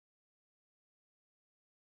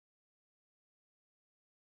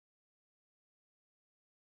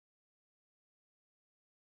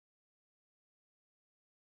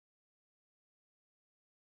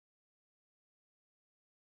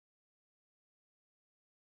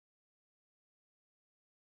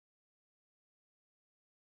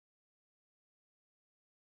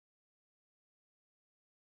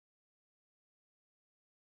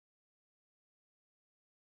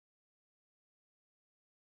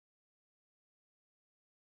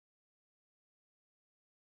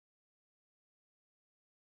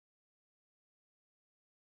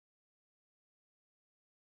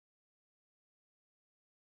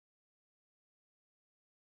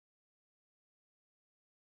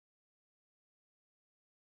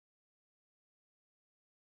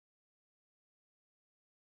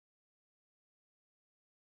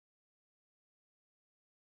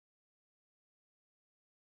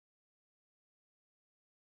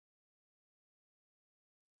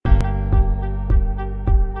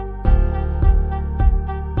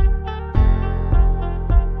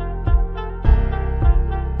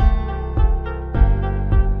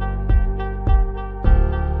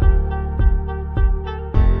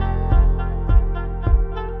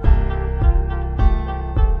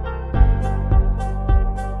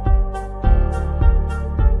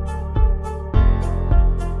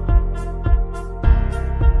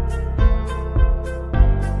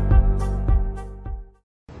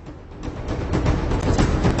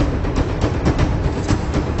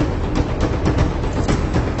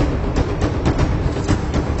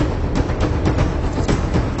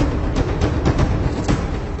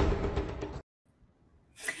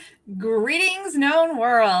Greetings, known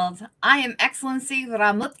world. I am Excellency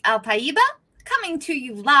Rahmut al-Tayyiba, coming to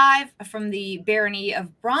you live from the barony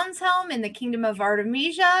of Bronzehelm in the Kingdom of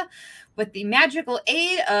Artemisia with the magical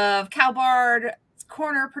aid of Kal-bardr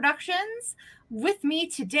Corner Productions. With me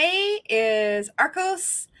today is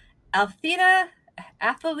Archos Athelina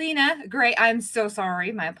Grey. I'm so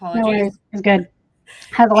sorry. My No apologies. worries. It's good.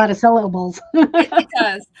 Has a lot of syllables. It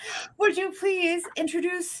does. Would you please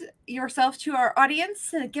introduce yourself to our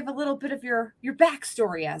audience and give a little bit of your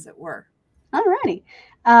backstory, as it were? Alrighty.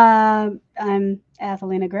 I'm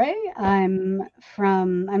Athelina Grey. I'm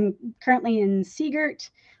currently in Seagert,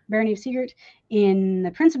 Barony of Seagert, in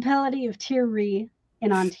the Principality of Tiree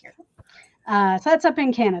in Ontario. So that's up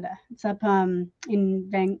in Canada. It's up in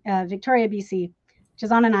Victoria, BC, which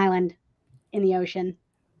is on an island in the ocean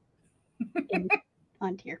in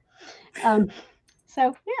Ontario.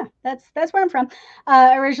 So yeah, that's where I'm from.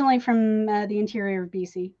 Originally from the interior of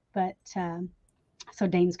BC, but so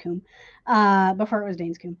Danescombe, before it was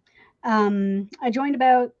Danescombe. I joined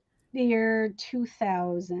about the year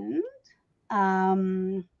 2000,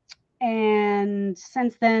 and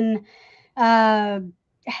since then,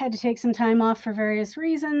 had to take some time off for various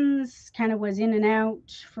reasons. Kind of was in and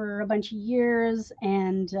out for a bunch of years,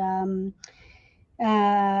 and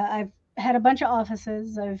I've had a bunch of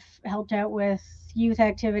offices. I've helped out with youth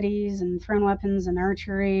activities and thrown weapons and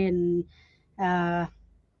archery and some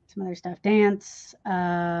other stuff, dance.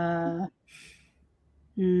 As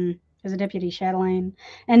a deputy chatelaine,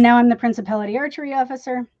 and now I'm the Principality Archery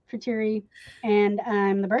Officer for Tiree, and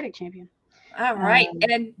I'm the Burdick Champion. All right.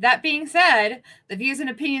 And that being said, the views and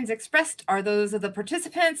opinions expressed are those of the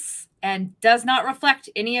participants and does not reflect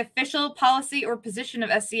any official policy or position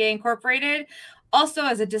of SCA Incorporated. Also,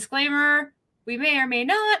 as a disclaimer, we may or may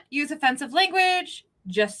not use offensive language,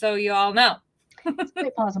 just so you all know. It's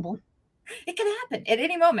quite possible. It can happen at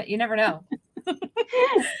any moment. You never know.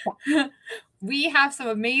 We have some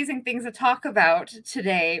amazing things to talk about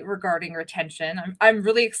today regarding retention. I'm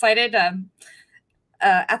really excited.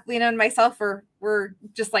 Athelina and myself were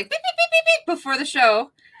just like beep, beep, beep, beep, beep before the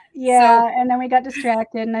show. Yeah, and then we got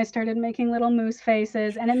distracted, and I started making little moose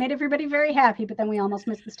faces, and it made everybody very happy, but then we almost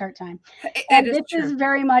missed the start time. And this is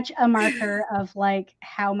very much a marker of like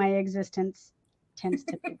how my existence tends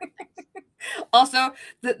to be. Also,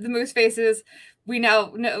 the moose faces, we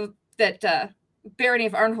now know that Barony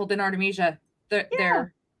of Arnhold in Artemisia, their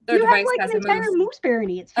device like has an entire moose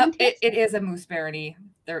barony. It's fantastic. It is a moose barony.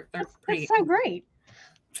 They're pretty. That's so great.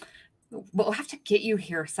 We'll have to get you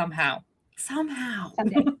here somehow.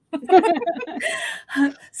 Someday.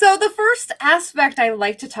 So the first aspect I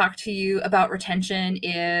like to talk to you about retention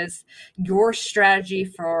is your strategy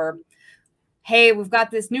for, hey, we've got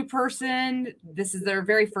this new person. This is their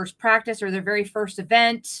very first practice or their very first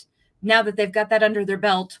event. Now that they've got that under their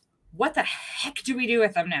belt, what the heck do we do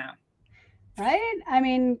with them now? Right? I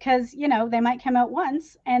mean, because, they might come out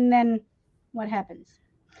once and then what happens?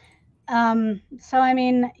 So, I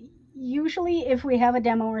mean, usually if we have a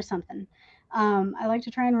demo or something, I like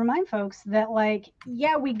to try and remind folks that, like,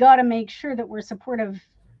 yeah, we got to make sure that we're supportive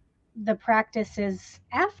the practices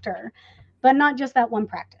after, but not just that one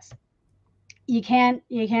practice. You can't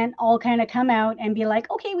all kind of come out and be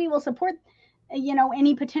like, okay, we will support,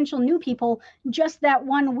 any potential new people just that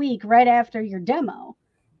 1 week right after your demo,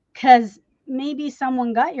 because maybe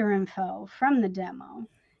someone got your info from the demo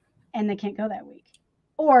and they can't go that week,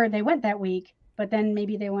 or they went that week, but then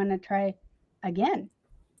maybe they want to try again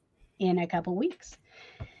in a couple weeks.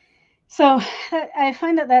 So I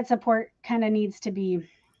find that support kind of needs to be,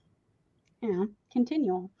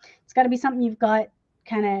 continual. It's got to be something you've got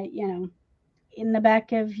kind of, in the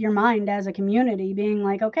back of your mind as a community, being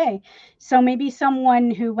like, okay, so maybe someone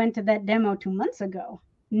who went to that demo 2 months ago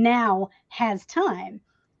now has time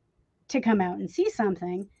to come out and see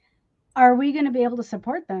something. Are we going to be able to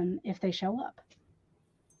support them if they show up?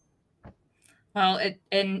 Well,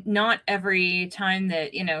 and not every time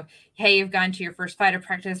that, hey, you've gone to your first fighter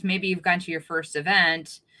practice, maybe you've gone to your first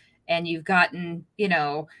event and you've gotten,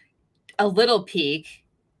 a little peek,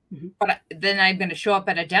 but then I'm going to show up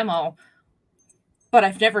at a demo, but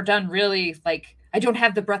I've never done really, like, I don't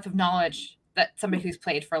have the breadth of knowledge that somebody who's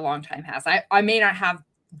played for a long time has. I may not have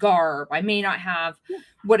garb. I may not have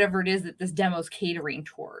whatever it is that this demo's catering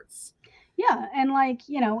towards. Yeah, and like,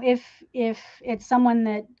 if it's someone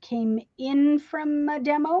that came in from a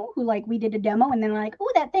demo who, like, we did a demo and then like,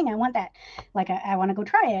 oh, that thing, I want that. Like, I want to go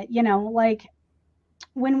try it, like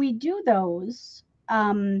when we do those,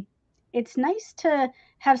 it's nice to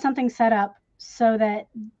have something set up so that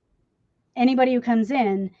anybody who comes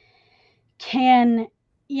in can,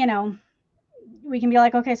 we can be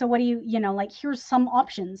like, okay, so what do you know, like, here's some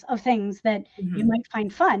options of things that you might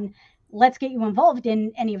find fun. Let's get you involved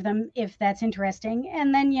in any of them if that's interesting.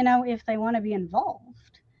 And then, you know, if they want to be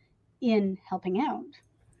involved in helping out,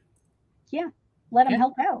 yeah, let them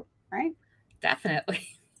help out, right? Definitely.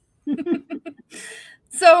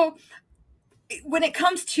 So when it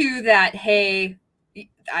comes to that, hey,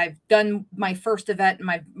 I've done my first event,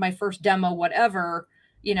 my first demo, whatever,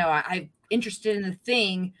 you know, I'm interested in the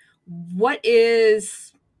thing. What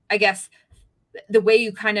is, I guess, the way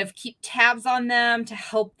you kind of keep tabs on them to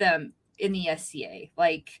help them in the SCA?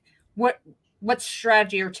 Like, what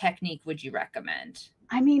strategy or technique would you recommend?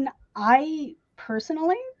 I mean, I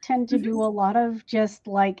personally tend to do a lot of just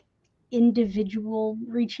like individual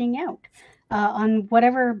reaching out on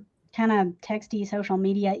whatever kind of texty social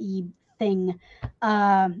media-y thing.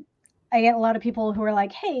 I get a lot of people who are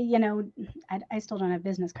like, hey, you know, I still don't have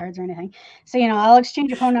business cards or anything. So, you know, I'll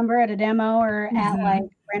exchange a phone number at a demo or at like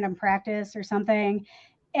random practice or something.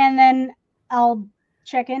 And then I'll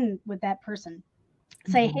check in with that person.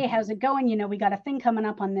 Say, hey, how's it going? You know, we got a thing coming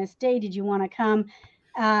up on this day. Did you want to come?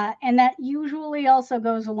 And that usually also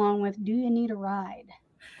goes along with, do you need a ride?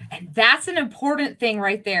 And that's an important thing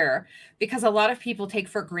right there, because a lot of people take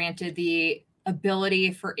for granted the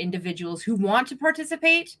ability for individuals who want to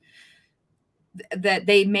participate, that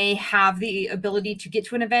they may have the ability to get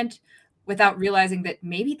to an event without realizing that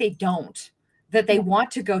maybe they don't, that they want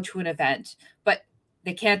to go to an event, but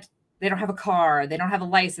they can't, they don't have a car, they don't have a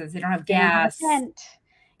license, they don't have gas,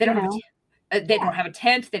 they don't have they don't have a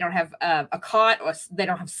tent, they don't have a cot, or they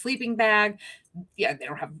don't have a sleeping bag. Yeah, they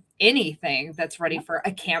don't have anything that's ready for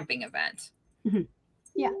a camping event.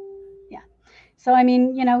 Yeah. Yeah. So, I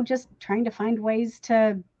mean, you know, just trying to find ways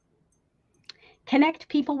to connect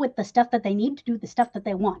people with the stuff that they need to do the stuff that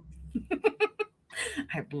they want.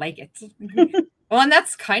 I like it. Well, and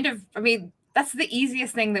that's kind of, I mean, that's the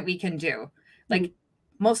easiest thing that we can do. Like,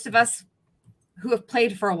 most of us who have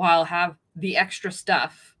played for a while have the extra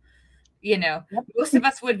stuff. You know, most of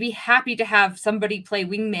us would be happy to have somebody play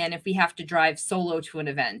wingman if we have to drive solo to an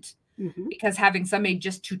event, because having somebody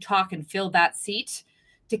just to talk and fill that seat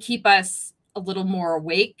to keep us a little more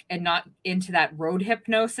awake and not into that road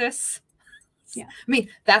hypnosis. Yeah. I mean,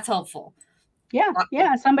 that's helpful. Yeah.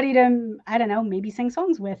 Yeah. Somebody to, I don't know, maybe sing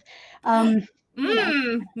songs with.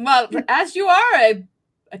 Well, as you are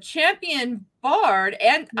a champion bard,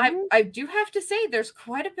 and I do have to say there's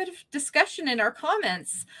quite a bit of discussion in our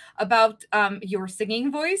comments about your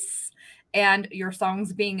singing voice and your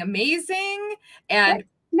songs being amazing. And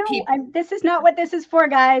no, this is not what this is for,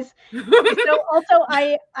 guys. So also,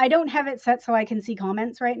 I don't have it set so I can see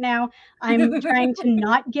comments right now. I'm trying to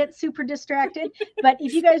not get super distracted. But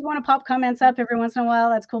if you guys want to pop comments up every once in a while,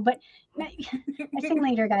 that's cool. But I sing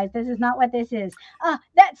later, guys. This is not what this is.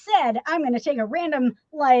 That said, I'm going to take a random,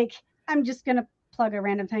 like, I'm just going to plug a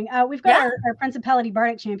random thing. We've got our Principality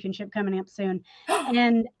Bardic Championship coming up soon.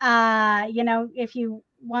 And, you know, if you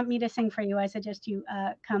want me to sing for you, I suggest you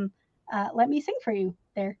come let me sing for you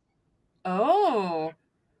there. Oh,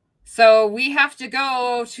 so we have to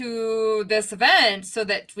go to this event so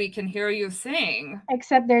that we can hear you sing.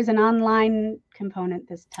 Except there's an online component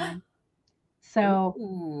this time. So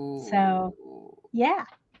yeah.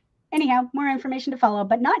 Anyhow, more information to follow,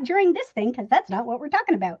 but not during this thing, because that's not what we're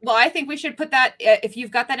talking about. Well, I think we should put that, if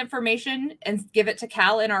you've got that information, and give it to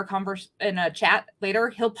Cal in our in a chat later.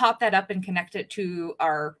 He'll pop that up and connect it to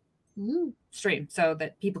our stream so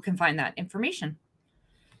that people can find that information.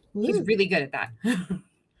 He's really good at that.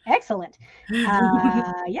 Excellent.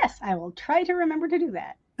 Yes, I will try to remember to do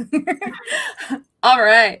that. All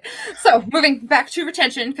right. So moving back to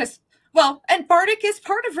retention, because, well, and Bardic is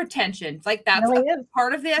part of retention. Like, that's really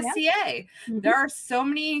part of the SCA. There are so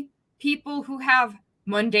many people who have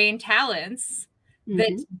mundane talents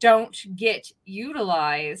that don't get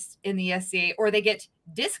utilized in the SCA, or they get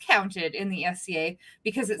discounted in the SCA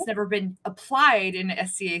because it's never been applied in an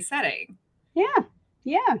SCA setting. Yeah.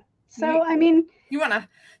 Yeah. So, I mean, you want to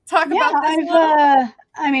talk about this?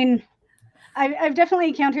 I mean, I've definitely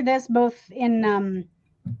encountered this both in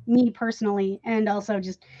me personally and also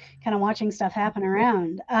just kind of watching stuff happen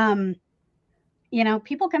around. You know,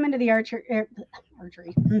 people come into the archery.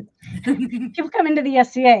 People come into the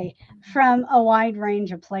SCA from a wide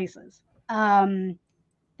range of places.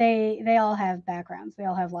 They all have backgrounds. They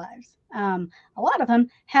all have lives. A lot of them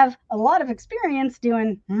have a lot of experience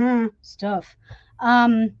doing stuff.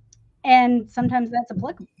 And sometimes that's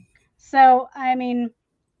applicable. So, I mean,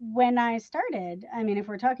 when I started, I mean, if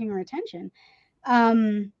we're talking retention,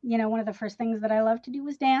 you know, one of the first things that I loved to do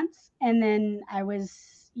was dance. And then I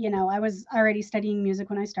was already studying music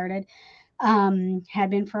when I started, had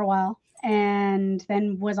been for a while. and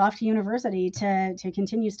then was off to university to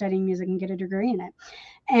continue studying music and get a degree in it.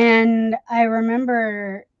 And I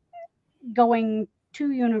remember going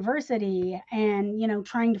to university and,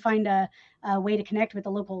 trying to find a way to connect with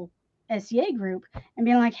the local SCA group and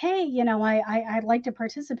being like, hey, I'd like to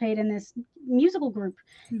participate in this musical group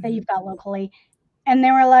that you've got locally. And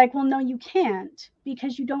they were like, well, no, you can't,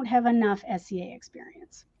 because you don't have enough SCA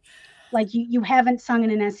experience. Like you haven't sung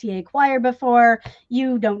in an SCA choir before.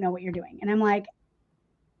 You don't know what you're doing. And I'm like,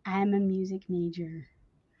 I'm a music major.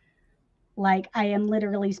 Like, I am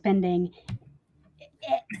literally spending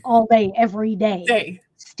all day, every day,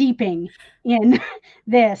 steeping in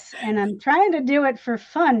this. And I'm trying to do it for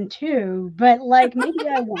fun too, but like, maybe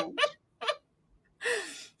I won't.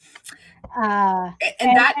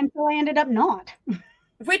 And so I ended up not.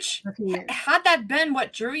 Which, had that been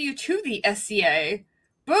what drew you to the SCA,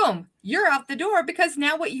 boom, you're out the door, because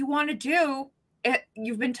now what you want to do,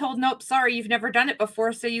 you've been told, nope, sorry, you've never done it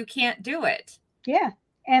before, so you can't do it. Yeah.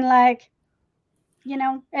 And like,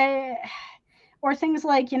 or things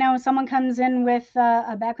like, someone comes in with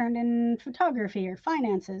a background in photography or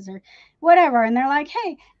finances or whatever, and they're like,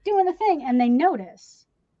 hey, doing the thing. And they notice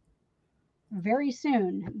very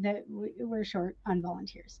soon that we're short on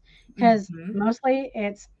volunteers, because mostly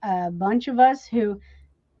it's a bunch of us who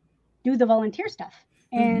do the volunteer stuff.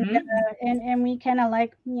 And and we kind of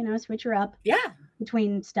like, switch her up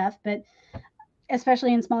between stuff. But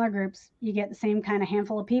especially in smaller groups, you get the same kind of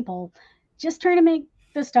handful of people just trying to make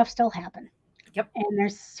the stuff still happen. Yep. And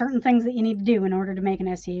there's certain things that you need to do in order to make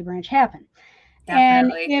an SCA branch happen.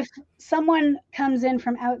 Definitely. And if someone comes in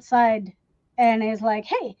from outside and is like,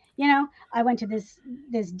 hey, I went to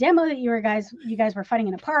this demo that you guys were fighting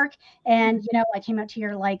in a park, and I came out to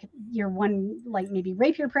your one, like, maybe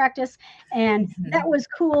rapier practice, and that was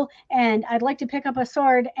cool, and I'd like to pick up a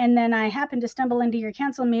sword, and then I happened to stumble into your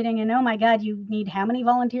council meeting, and oh my god, you need how many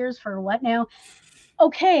volunteers for what now?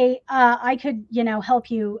 Okay, I could,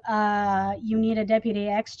 help you. You need a deputy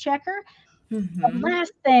exchequer. The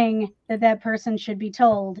last thing that person should be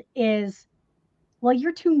told is, well,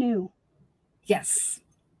 you're too new. Yes.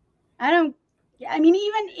 Even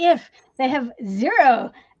if they have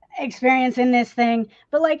zero experience in this thing,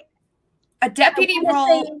 but like, a deputy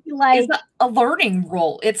role is a learning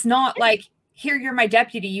role. It's not like, here, you're my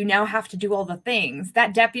deputy, you now have to do all the things.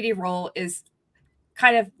 That deputy role is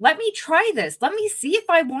kind of, let me try this. Let me see if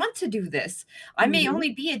I want to do this. I may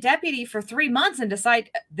only be a deputy for 3 months and decide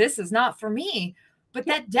this is not for me. But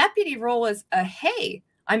that deputy role is hey,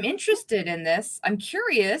 I'm interested in this. I'm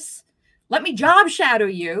curious. Let me job shadow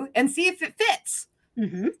you and see if it fits.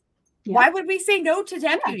 Why would we say no to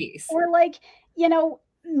deputies? Or like,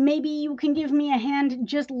 maybe you can give me a hand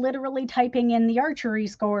just literally typing in the archery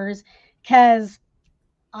scores, because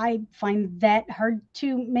I find that hard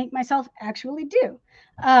to make myself actually do.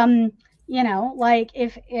 Like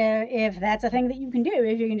if that's a thing that you can do,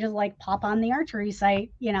 if you can just like pop on the archery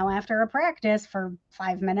site, after a practice for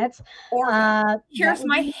 5 minutes. Or here's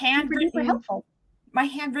my handwritten, helpful. My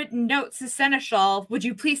handwritten notes to Seneschal. Would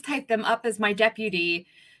you please type them up as my deputy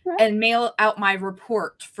and mail out my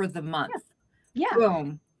report for the month? Yeah.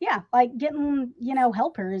 Boom. Yeah. Like getting,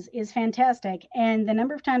 helpers is fantastic. And the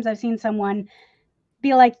number of times I've seen someone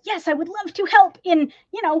be like, yes, I would love to help in,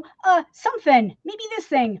 something, maybe this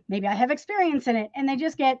thing, maybe I have experience in it. And they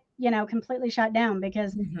just get, completely shot down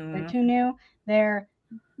because they're too new. They're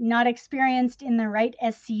not experienced in the right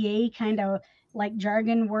SCA kind of like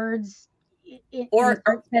jargon words or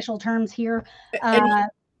special terms here.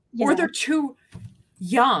 Or they're too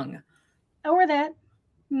young. Or that.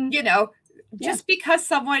 Just because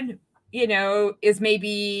someone, is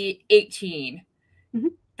maybe 18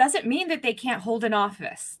 doesn't mean that they can't hold an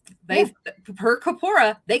office. Per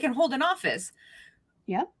corpora, they can hold an office.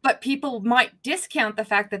 Yeah. But people might discount the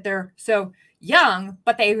fact that they're so young,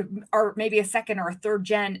 but they are maybe a second or a third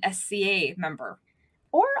gen SCA member.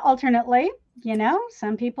 Or alternately,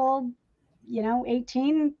 some people,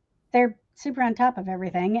 18, they're super on top of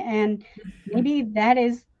everything. And maybe that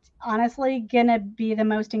is honestly gonna be the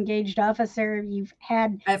most engaged officer you've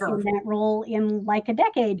had ever in that role in like a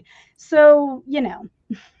decade. So,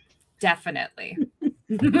 Definitely.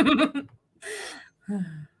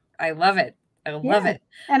 I love it. I love it.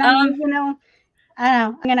 And I mean, I don't know.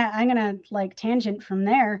 I'm gonna like tangent from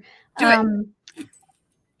there. Do it.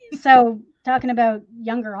 So talking about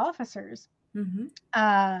younger officers,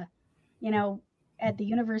 at the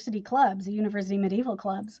university clubs, the university medieval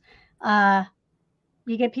clubs,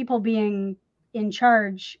 you get people being in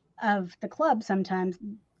charge of the club. Sometimes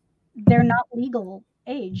they're not legal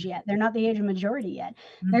age yet. They're not the age of majority yet.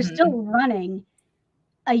 They're still running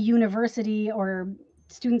a university or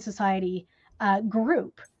student society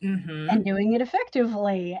group Mm-hmm. and doing it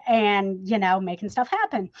effectively and, making stuff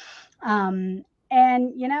happen. And,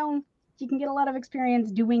 you can get a lot of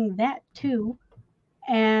experience doing that too.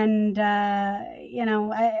 And, I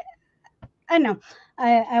know.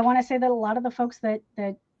 I want to say that a lot of the folks that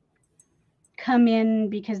come in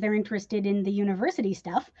because they're interested in the university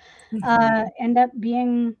stuff end up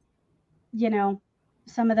being,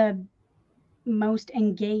 some of the most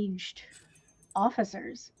engaged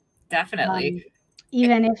officers. Definitely.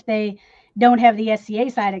 Even if they don't have the SCA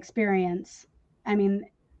side experience. I mean,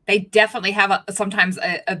 they definitely have sometimes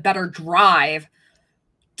a better drive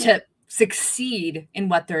to succeed in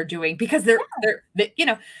what they're doing, because they're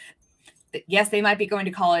yes, they might be going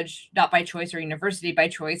to college not by choice or university by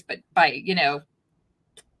choice, but by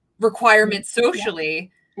requirements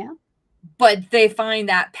socially. Yeah. But they find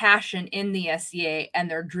that passion in the SCA and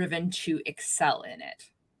they're driven to excel in it.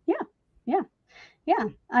 Yeah.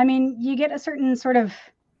 I mean, you get a certain sort of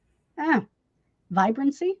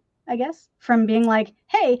vibrancy, I guess, from being like,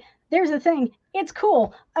 hey, there's a thing, it's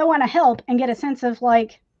cool, I want to help, and get a sense of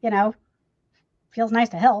like, feels nice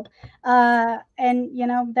to help. And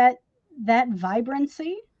that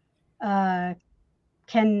vibrancy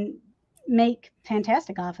can make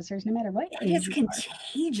fantastic officers no matter what age. It's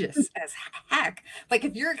contagious as heck. Like,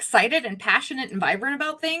 if you're excited and passionate and vibrant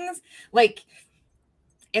about things, like,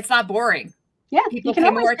 it's not boring. Yeah, people pay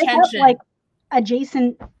more attention. Like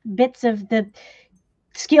adjacent bits of the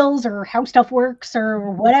skills or how stuff works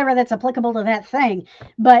or whatever that's applicable to that thing.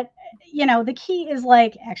 But the key is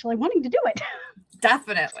like actually wanting to do it.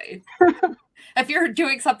 Definitely. If you're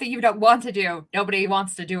doing something you don't want to do, nobody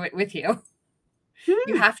wants to do it with you.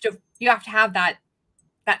 You have to have that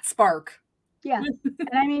spark. Yeah. And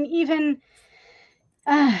I mean, even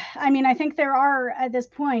I think there are at this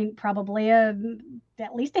point probably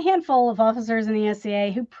at least a handful of officers in the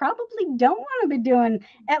SCA who probably don't want to be doing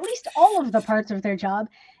at least all of the parts of their job.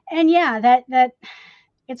 And yeah, that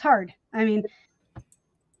it's hard. I mean,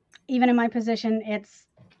 even in my position,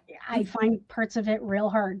 I find parts of it real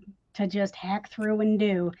hard to just hack through and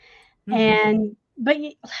do. But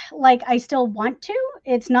like, I still want to.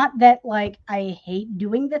 It's not that like I hate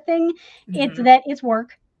doing the thing. It's that it's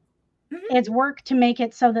work. It's work to make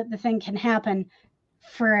it so that the thing can happen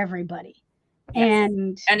for everybody. Yes.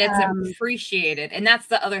 And it's appreciated. And that's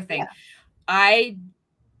the other thing. Yeah. I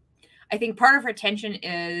think part of retention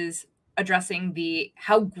is addressing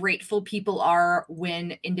how grateful people are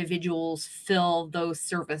when individuals fill those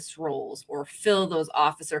service roles or fill those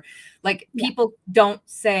officer. Like, people don't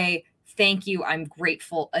say, thank you, I'm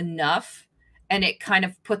grateful enough. And it kind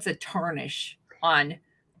of puts a tarnish on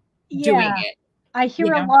doing it. I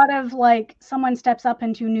hear a lot of like, someone steps up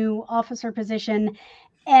into new officer position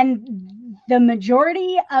and the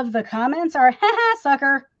majority of the comments are, haha,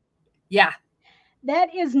 sucker. Yeah.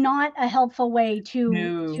 That is not a helpful way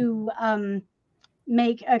to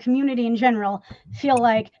make a community in general feel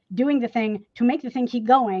like doing the thing to make the thing keep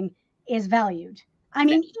going is valued. I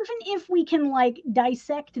mean, even if we can like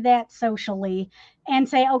dissect that socially and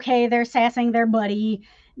say, okay, they're sassing their buddy,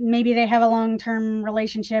 maybe they have a long-term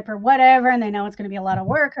relationship or whatever, and they know it's going to be a lot of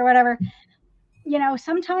work or whatever.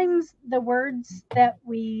 Sometimes the words that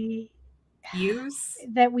we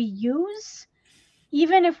use,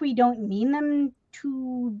 even if we don't mean them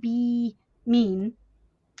to be mean,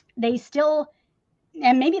 they still,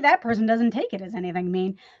 and maybe that person doesn't take it as anything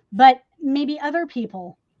mean, but maybe other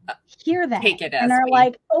people hear that and are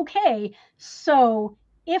like, okay, so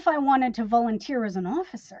if I wanted to volunteer as an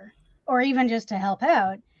officer or even just to help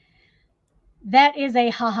out, that is a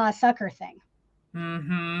haha sucker thing.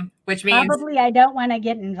 Which means probably I don't want to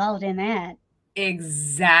get involved in that.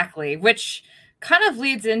 Exactly. Which kind of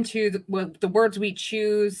leads into the words we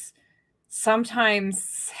choose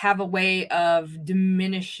sometimes have a way of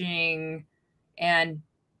diminishing and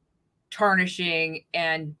tarnishing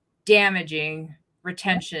and damaging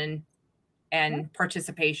retention and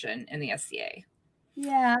participation in the SCA.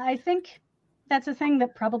 Yeah, I think that's a thing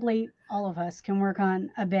that probably all of us can work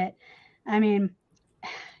on a bit. I mean,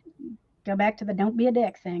 go back to the don't be a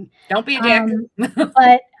dick thing. Don't be a dick.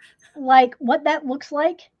 But like what that looks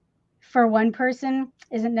like for one person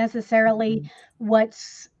isn't necessarily where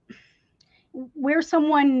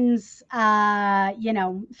someone's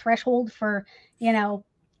threshold for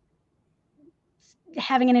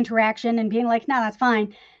having an interaction and being like, no, that's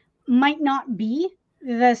fine, might not be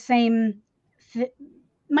the same,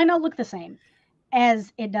 might not look the same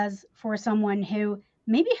as it does for someone who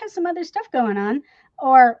maybe has some other stuff going on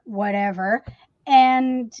or whatever.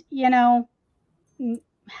 And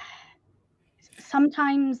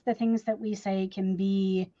sometimes the things that we say can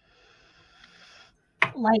be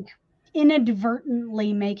like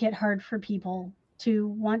inadvertently make it hard for people to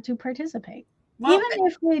want to participate. Well, Even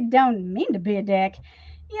if we don't mean to be a dick,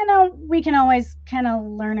 we can always kind of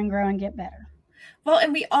learn and grow and get better. well,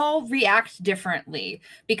 and we all react differently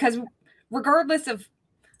because regardless of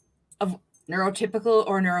neurotypical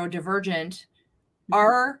or neurodivergent,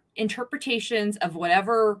 our interpretations of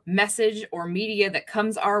whatever message or media that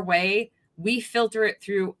comes our way, we filter it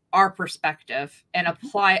through our perspective and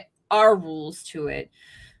apply our rules to it.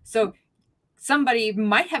 So somebody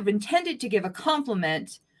might have intended to give a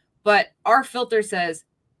compliment, but our filter says,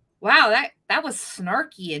 wow, that was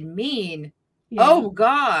snarky and mean. Yeah. Oh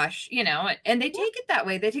gosh, and they take it that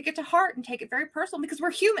way. They take it to heart and take it very personal because we're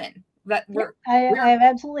human. I've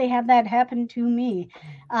absolutely had that happen to me.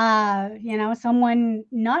 Someone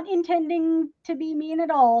not intending to be mean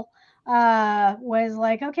at all was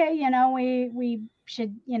like, okay, we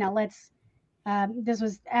should, let's. This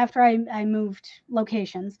was after I moved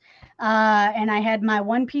locations, and I had my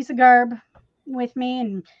one piece of garb with me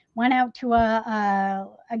and went out to a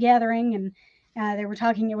gathering, and they were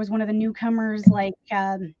talking. It was one of the newcomers, like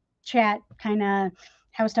chat kind of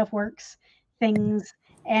how stuff works things.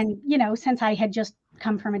 And, since I had just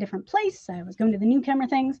come from a different place, I was going to the newcomer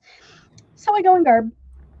things. So I go in garb,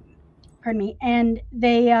 pardon me. And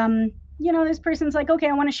they, this person's like, okay,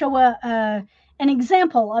 I want to show an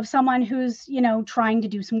example of someone who's, trying to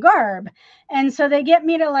do some garb. And so they get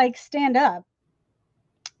me to like stand up,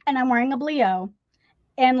 and I'm wearing a blio,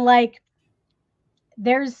 and like,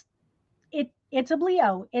 it's a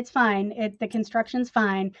blio. It's fine. The construction's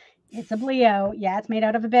fine. It's a blio. Yeah, it's made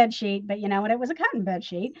out of a bed sheet, but you know what? It was a cotton bed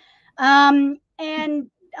sheet. And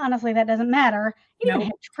honestly, that doesn't matter. It even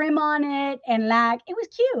had trim on it, and like it was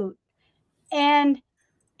cute. And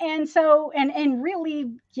so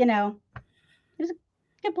really, it was a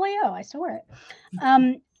good blio. I still wear it.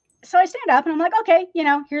 So I stand up and I'm like, okay,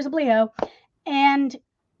 here's a blio. And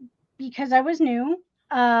because I was new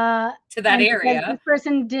to that area, this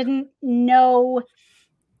person didn't know.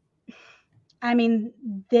 I mean,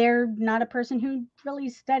 they're not a person who really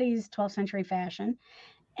studies 12th century fashion.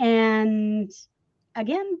 And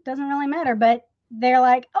again, doesn't really matter, but they're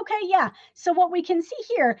like, okay, yeah. So what we can see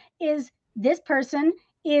here is this person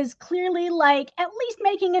is clearly like at least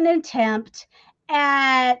making an attempt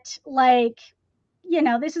at like,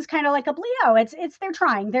 this is kind of like a blio. They're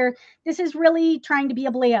trying. This is really trying to be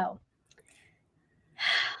a blio.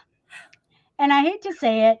 And I hate to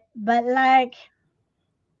say it, but like,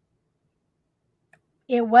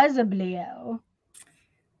 it was a blio.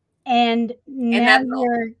 And now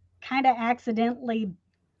you're kind of accidentally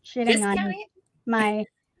shitting on my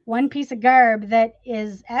one piece of garb that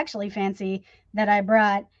is actually fancy that I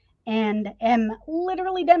brought and am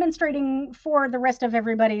literally demonstrating for the rest of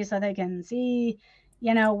everybody so they can see,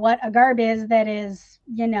 what a garb is that is,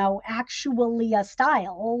 actually a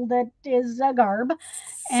style that is a garb.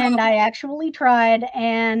 And I actually tried.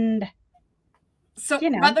 And so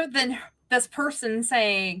rather than this person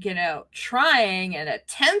saying, trying and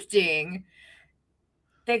attempting,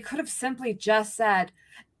 they could have simply just said,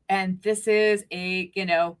 and this is a,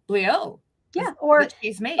 blio. Yeah. Or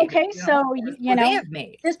she's made. Okay. So, they have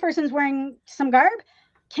made. This person's wearing some garb.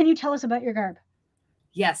 Can you tell us about your garb?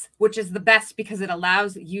 Yes. Which is the best because it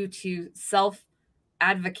allows you to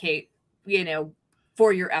self-advocate,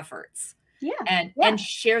 for your efforts. Yeah. And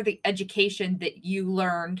share the education that you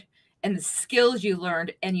learned and the skills you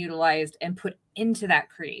learned and utilized and put into that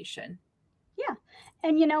creation. Yeah.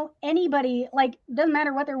 And, anybody, like, doesn't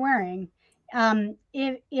matter what they're wearing.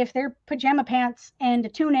 If they're pajama pants and a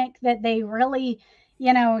tunic that they really,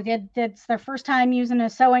 it's their first time using a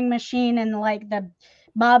sewing machine and like the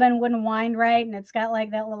bobbin wouldn't wind right. And it's got like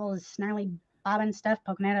that little snarly bobbin stuff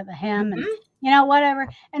poking out of the hem and, whatever.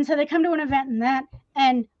 And so they come to an event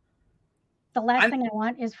and the last thing I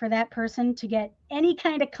want is for that person to get any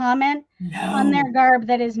kind of comment on their garb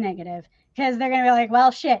that is negative, because they're going to be like,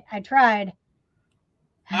 well, shit, I tried.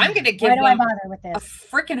 I'm going to give them a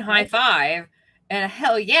freaking high five and a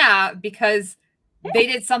hell yeah, because they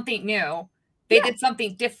did something new. They did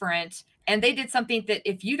something different. And they did something that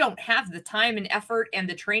if you don't have the time and effort and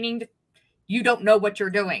the training, you don't know what you're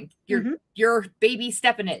doing. You're baby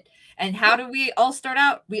stepping it. And how do we all start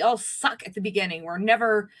out? We all suck at the beginning. We're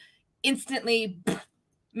never instantly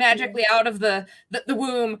magically out of the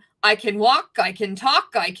womb. I can walk, I can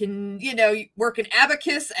talk, I can, work an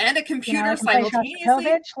abacus and a computer simultaneously.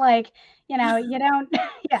 Like, you don't,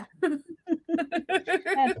 yeah.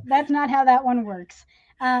 That's not how that one works.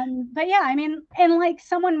 But yeah, I mean, and like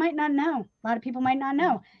someone might not know. A lot of people might not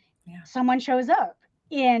know. Yeah. Someone shows up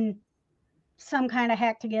in some kind of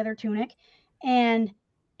hack together tunic and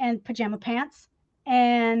pajama pants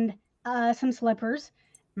and some slippers.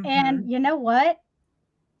 Mm-hmm. And you know what?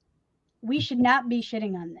 We should not be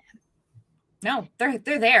shitting on them. No, they're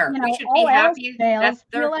there. You know, We should all be happy fails, that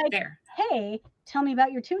they're like, there. hey, tell me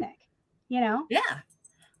about your tunic. You know? Yeah.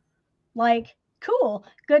 Like, cool,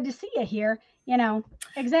 good to see you here. You know,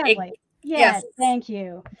 exactly. Yes. Thank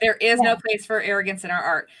you. There is no place for arrogance in our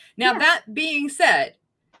art. Now, that being said,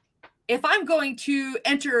 if I'm going to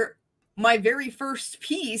enter my very first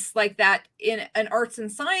piece like that in an arts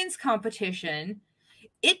and science competition,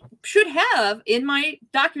 it should have in my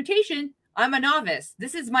documentation, I'm a novice.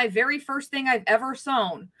 This is my very first thing I've ever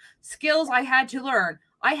sewn. Skills I had to learn.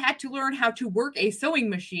 I had to learn how to work a sewing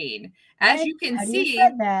machine. As you can see, you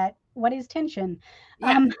said that. What is tension?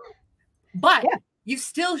 Yeah. But you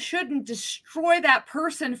still shouldn't destroy that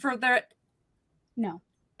person for their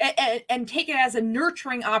and take it as a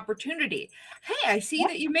nurturing opportunity. Hey, I see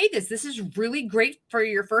that you made this. This is really great for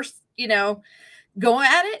your first, go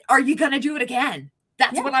at it. Are you going to do it again?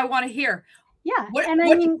 That's what I want to hear. Yeah.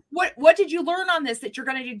 What did you learn on this that you're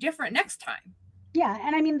going to do different next time? Yeah.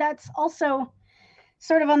 And I mean, that's also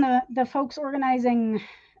sort of on the folks organizing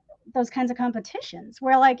those kinds of competitions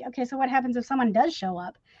where, like, okay, so what happens if someone does show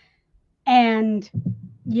up and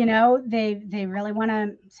they really want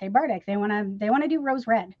to say bardic, they want to do rose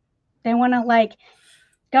red, they want to like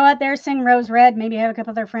go out there, sing rose red, maybe have a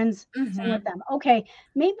couple of their friends sing with them. Okay,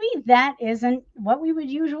 maybe that isn't what we would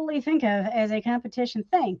usually think of as a competition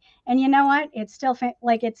thing, and you know what, it's still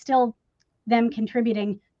it's still them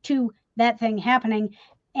contributing to that thing happening,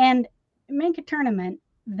 and make a tournament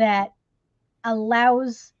that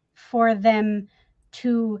allows for them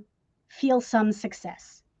to feel some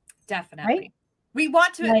success. Definitely. Right? We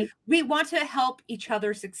want to help each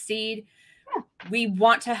other succeed. Yeah. We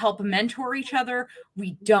want to help mentor each other.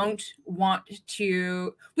 We don't want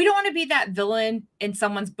to be that villain in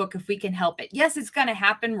someone's book if we can help it. Yes, it's going to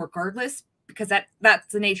happen regardless, because that's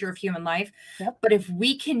the nature of human life. Yep. But if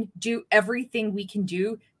we can do everything we can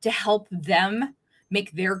do to help them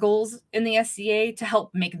make their goals in the SCA, to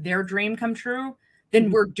help make their dream come true, then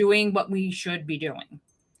we're doing what we should be doing.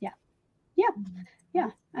 Yeah. Yeah. Yeah.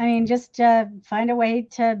 I mean, just find a way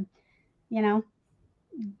to,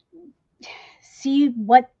 see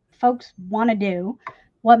what folks want to do,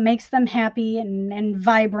 what makes them happy and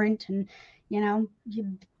vibrant, and,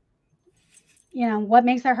 what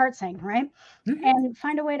makes their heart sing, right? Mm-hmm. And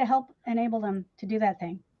find a way to help enable them to do that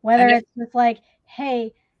thing. Whether it's just like,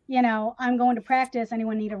 hey, I'm going to practice.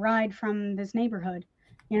 Anyone need a ride from this neighborhood?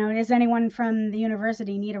 Does anyone from the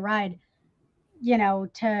university need a ride,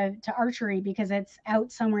 to archery because it's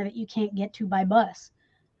out somewhere that you can't get to by bus?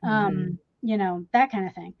 Mm-hmm. That kind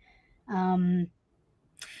of thing.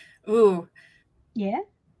 Ooh. Yeah.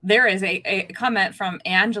 There is a comment from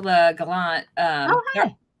Angela Gallant.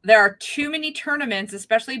 Hi. There are too many tournaments,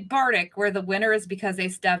 especially Bardic, where the winner is because they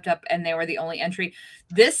stepped up and they were the only entry.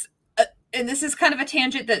 This is kind of a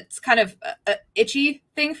tangent that's kind of an itchy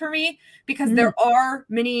thing for me, because there are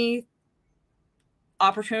many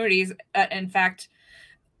opportunities. In fact,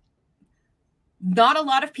 not a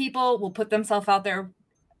lot of people will put themselves out there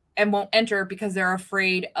and won't enter because they're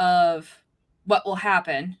afraid of what will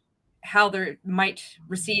happen, how they might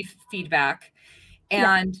receive feedback,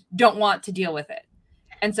 and don't want to deal with it.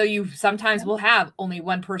 And so you sometimes will have only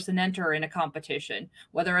one person enter in a competition,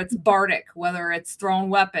 whether it's Bardic, whether it's thrown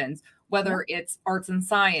weapons, whether it's arts and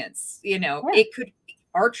science, it could be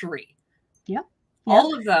archery. Yep.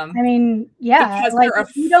 All of them. I mean, because like,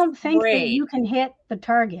 if you don't think that you can hit the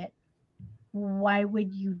target, why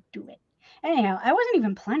would you do it? Anyhow, I wasn't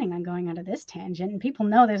even planning on going onto this tangent, and people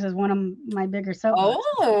know this is one of my bigger soapboxes.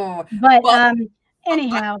 Oh, but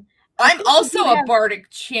anyhow, I'm also a Bardic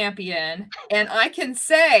champion, and I can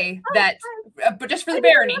say that, but just for the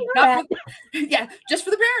barony, just for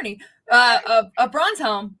the barony, a bronze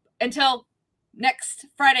helm until next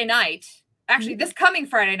Friday night. Actually, this coming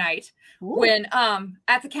Friday night, when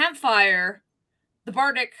at the campfire, the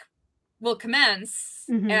Bardic will commence,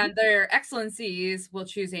 and their excellencies will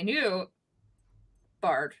choose a new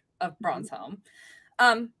Bard of Bronze Helm.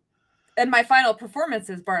 And my final performance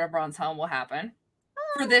as Bard of Bronze Helm will happen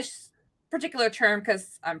for this particular term,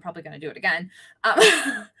 because I'm probably going to do it again.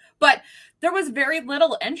 But there was very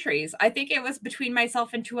little entries. I think it was between myself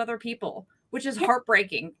and 2 other people, which is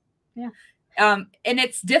heartbreaking. Yeah. And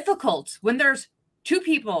it's difficult when there's 2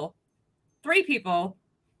 people, 3 people,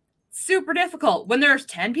 super difficult. When there's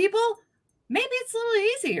 10 people, maybe it's a little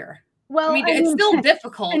easier. Well, I mean, it's still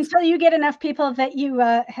difficult until you get enough people that you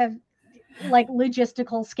have like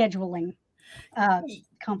logistical scheduling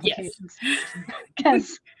complications.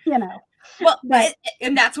 Because Well, But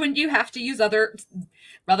and that's when you have to use other,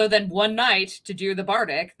 rather than one night to do the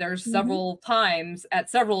bardic, there's several times at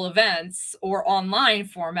several events or online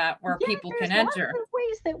format where yeah, people can there's lots enter. of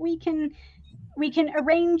ways that we can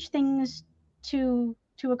arrange things to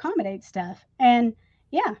accommodate stuff. And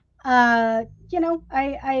yeah, you know,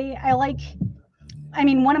 I like, I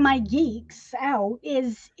mean, one of my geeks out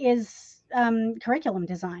is curriculum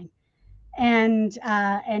design and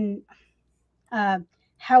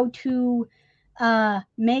how to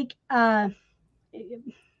make kind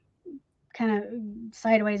of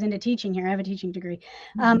sideways into teaching here. I have a teaching degree.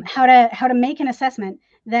 How to make an assessment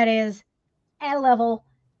that is at a level,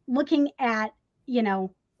 looking at, you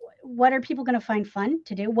know, what are people going to find fun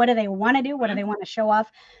to do? What do they want to do? What do they want to show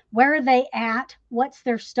off? Where are they at? What's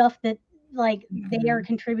their stuff that like they are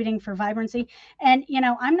contributing for vibrancy? And you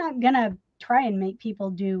know, I'm not gonna try and make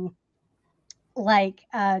people do like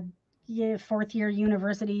fourth year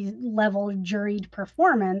university level juried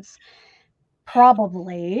performance,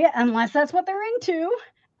 probably, unless that's what they're into.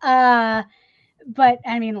 But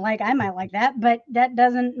I mean, like, I might like that, but that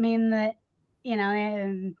doesn't mean that, you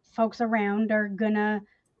know, folks around are gonna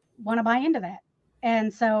want to buy into that.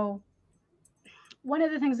 And so one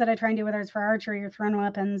of the things that I try and do, whether it's for archery or thrown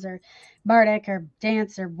weapons or bardic or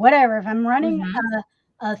dance or whatever, if I'm running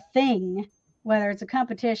a thing, whether it's a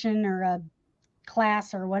competition or a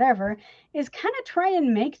class or whatever, is kind of try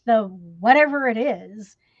and make the whatever it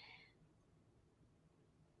is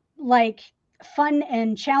like fun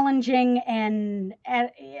and challenging and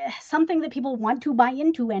something that people want to buy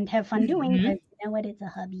into and have fun doing, because you know what, it's a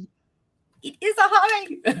hobby. It is a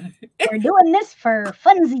hobby. We're doing this for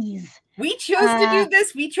funsies. We chose to do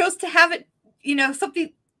this. We chose to have it, you know,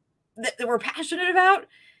 something that we're passionate about.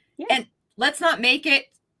 Yeah. And let's not make it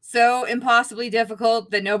so impossibly difficult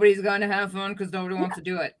that nobody's going to have fun because nobody wants to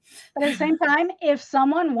do it. But at the same time, if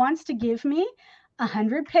someone wants to give me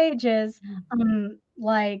 100 pages,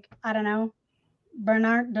 like, I don't know,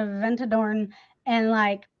 Bernard de Ventadorn and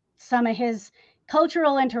like some of his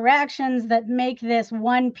cultural interactions that make this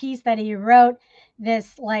one piece that he wrote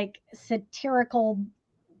this like satirical,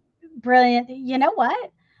 brilliant, you know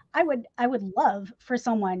what? I would love for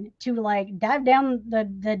someone to like dive down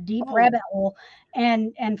the deep rabbit hole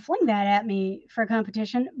and fling that at me for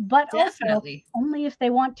competition, but definitely also only if they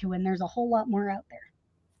want to, and there's a whole lot more out there.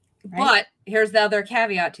 Right? But here's the other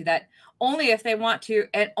caveat to that. Only if they want to,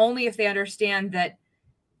 and only if they understand that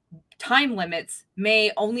time limits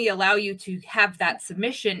may only allow you to have that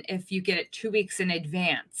submission if you get it 2 weeks in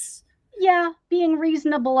advance. Yeah, being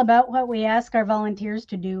reasonable about what we ask our volunteers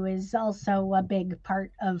to do is also a big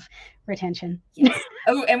part of retention. Yes.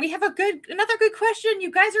 Oh, and we have another good question.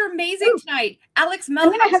 You guys are amazing tonight. Alex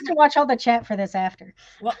Melhouse. I'm gonna have to watch all the chat for this after.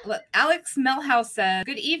 Well, look, Alex Melhouse said,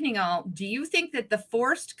 "Good evening, all. Do you think that the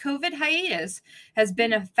forced COVID hiatus has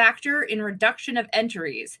been a factor in reduction of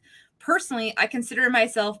entries? Personally, I consider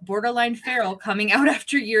myself borderline feral coming out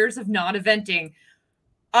after years of not eventing."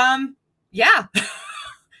 Yeah.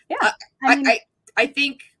 Yeah, I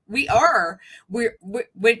think we are.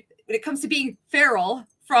 When it comes to being feral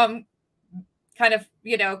from kind of,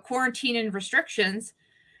 you know, quarantine and restrictions,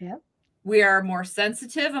 we are more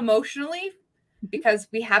sensitive emotionally because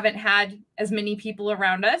we haven't had as many people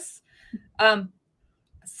around us.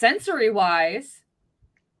 Sensory wise,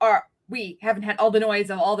 we haven't had all the noise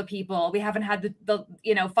of all the people. We haven't had the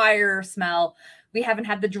you know, fire smell. We haven't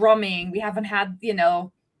had the drumming. We haven't had, you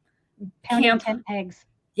know, pounding tent pegs.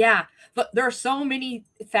 Yeah, but there are so many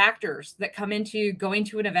factors that come into going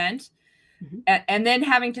to an event and then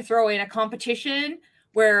having to throw in a competition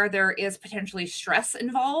where there is potentially stress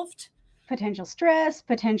involved. Potential stress,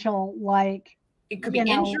 potential like it could be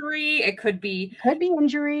injury, it could be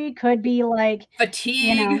injury, could be like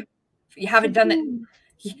fatigue. You know, if you haven't done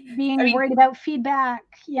that, being worried about feedback,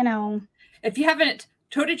 you know. If you haven't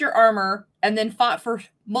toted your armor and then fought for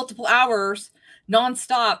multiple hours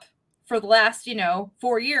nonstop for the last, you know,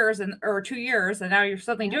 4 years or 2 years, and now you're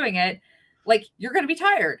suddenly doing it, like, you're going to be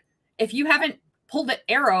tired. If you haven't pulled an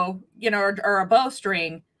arrow, you know, or a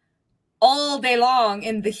bowstring all day long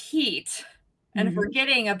in the heat and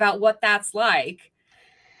forgetting about what that's like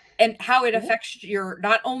and how it affects your,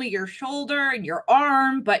 not only your shoulder and your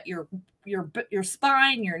arm, but your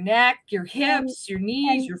spine, your neck, your hips, your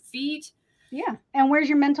knees, your feet. Yeah. And where's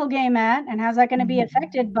your mental game at? And how's that going to be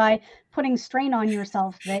affected by putting strain on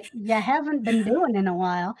yourself that you haven't been doing in a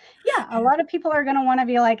while? Yeah. A lot of people are going to want to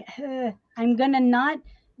be like, I'm going to not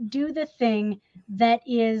do the thing that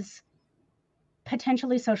is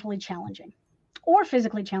potentially socially challenging or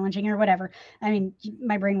physically challenging or whatever. I mean,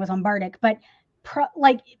 my brain was on bardic, but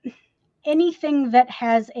like anything that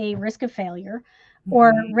has a risk of failure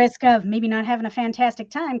or Mhm. risk of maybe not having a fantastic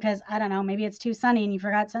time because, I don't know, maybe it's too sunny and you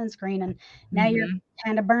forgot sunscreen and now you're Mhm.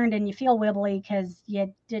 kind of burned and you feel wibbly because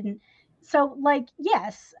you didn't. So, like,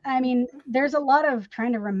 yes, I mean, there's a lot of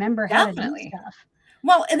trying to remember how to do Definitely. stuff.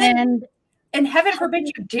 Well, and then And and heaven how forbid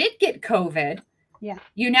do you did get COVID, yeah.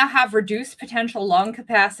 you now have reduced potential lung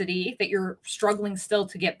capacity that you're struggling still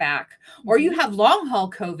to get back. Or you Mhm, have long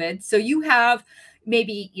haul COVID, so you have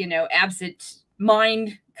maybe, absent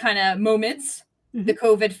mind kind of moments, the mhm.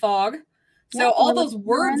 COVID fog. Yeah, So all or those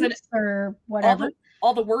words and ignorance or all whatever.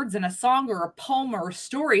 the words in a song or a poem or a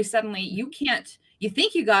story, suddenly you can't, you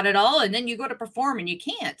think you got it all and then you go to perform and you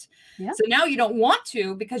can't. Yeah, So now you don't want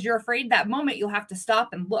to because you're afraid that moment you'll have to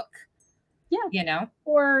stop and look, yeah. you know?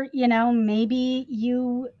 Or, maybe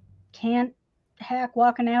you can't hack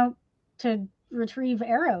walking out to retrieve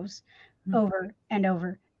arrows over and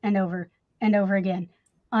over and over and over again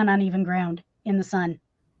on uneven ground in the sun.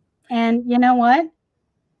 And you know what?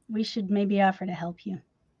 We should maybe offer to help you.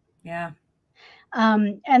 Yeah.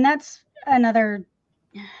 And that's another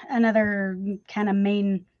kind of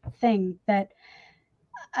main thing that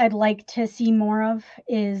I'd like to see more of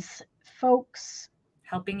is folks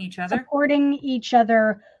Helping each other. supporting each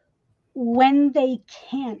other when they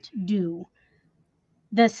can't do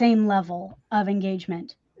the same level of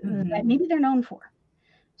engagement that Mhm. maybe they're known for.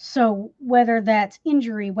 So whether that's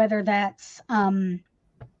injury, whether that's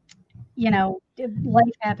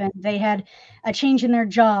life happened, they had a change in their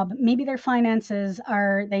job, maybe their finances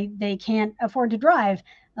are they can't afford to drive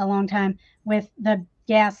a long time with the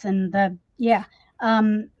gas and the yeah.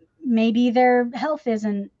 Maybe their health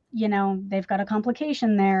isn't, they've got a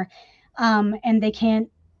complication there, and they can't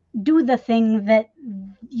do the thing that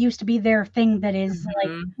used to be their thing that is like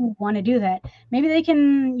Mhm. want to do that. Maybe they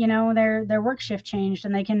can, their work shift changed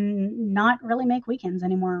and they can not really make weekends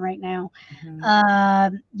anymore right now.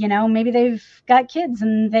 Mhm. Maybe they've got kids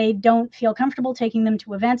and they don't feel comfortable taking them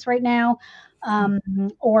to events right now.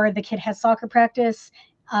 Or the kid has soccer practice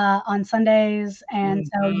on Sundays, and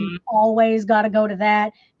so you've Mhm. always got to go to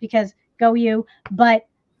that because go you. But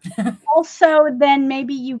also then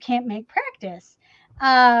maybe you can't make practice.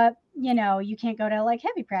 You can't go to like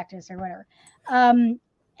heavy practice or whatever.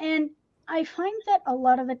 And I find that a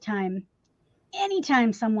lot of the time,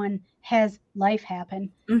 anytime someone has life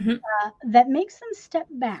happen, Mhm. that makes them step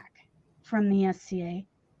back from the SCA,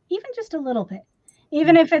 even just a little bit.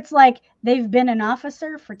 Even if it's like they've been an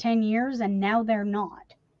officer for 10 years and now they're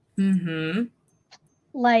not. Mhm.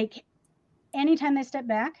 Like anytime they step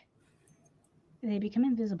back, they become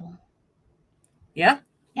invisible. Yeah.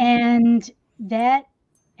 And that,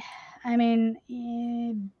 I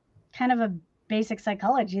mean, kind of a basic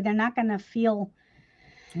psychology. They're not going to feel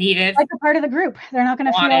Needed. like a part of the group. They're not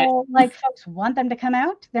going to Want it. feel like folks want them to come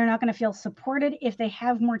out. They're not going to feel supported if they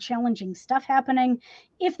have more challenging stuff happening.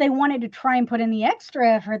 If they wanted to try and put in the extra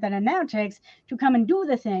effort that it now takes to come and do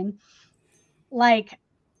the thing, like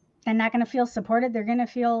they're not going to feel supported. They're going to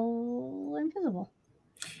feel invisible.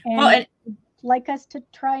 Well, And and like us to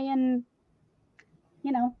try and,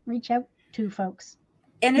 reach out to folks.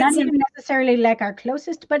 Not it's even necessarily like our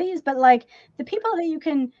closest buddies, but like the people that you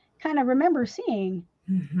can kind of remember seeing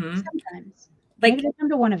mhm. sometimes. Maybe Like, they come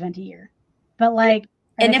to one event a year, but like,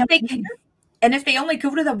 are and they if coming they here? can, and if they only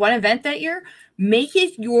go to the one event that year, make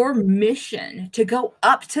it your mission to go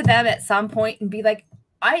up to them at some point and be like,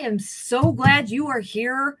 I am so glad you are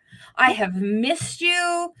here. I Yeah. have missed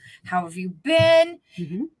you. How have you been?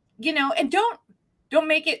 Mhm. And don't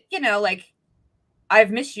make it, like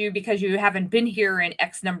I've missed you because you haven't been here in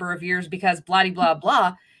X number of years because blah blah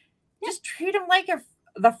blah. Yeah. Just treat them like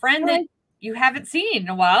the friend that Like, you haven't seen in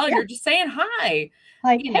a while and yeah. you're just saying hi,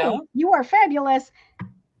 Like, you hey, know. you are fabulous.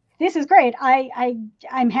 This is great.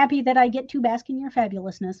 I'm happy that I get to bask in your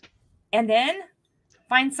fabulousness. And then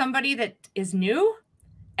find somebody that is new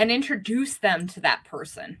and introduce them to that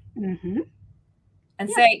person Mhm. and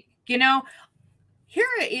Yeah. say, here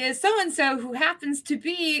is so and so who happens to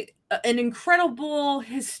be an incredible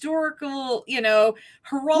historical, Yeah.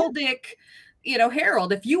 heraldic,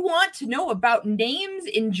 herald. If you want to know about names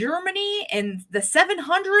in Germany and the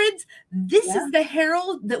 700s, this Yeah. is the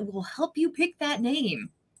herald that will help you pick that name.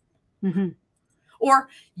 Mhm. Or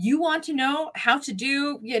you want to know how to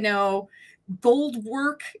do, gold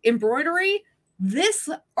work embroidery, this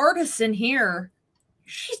artisan here,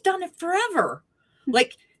 she's done it forever.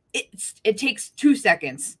 Like it takes 2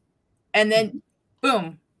 seconds and then Mhm.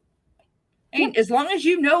 boom. Yeah. And as long as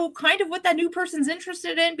you know kind of what that new person's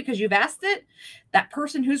interested in because you've asked it, that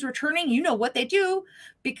person who's returning, you know what they do.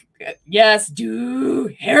 Yes, do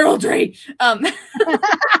heraldry.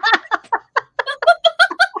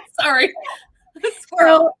 Sorry.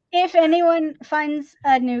 Squirrel. So if anyone finds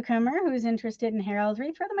a newcomer who's interested in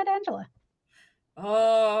heraldry, throw them at Angela.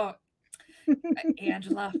 Oh,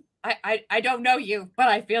 Angela, I don't know you, but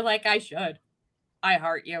I feel like I should. I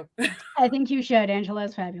heart you. I think you should.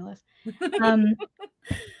 Angela's fabulous.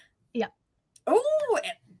 Yeah. Oh,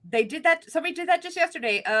 they did that. Somebody did that just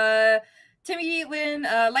yesterday. Timmy Lynn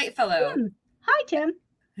Lightfellow. Hi, Tim.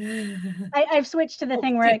 I've switched to the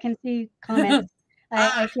thing where Tim. I can see comments.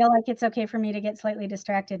 I feel like it's okay for me to get slightly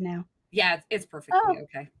distracted now. Yeah, it's perfectly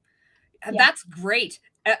okay. Yeah. That's great.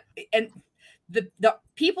 And the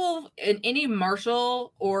people in any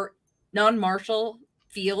martial or non-martial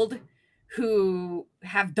field who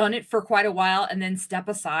have done it for quite a while and then step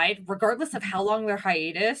aside, regardless of how long their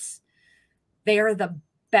hiatus, they are the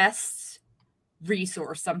best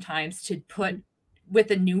resource sometimes to put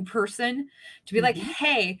with a new person to be like,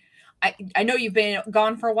 hey, I know you've been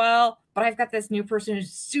gone for a while, but I've got this new person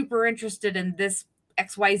who's super interested in this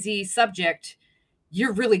XYZ subject.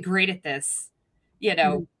 You're really great at this. You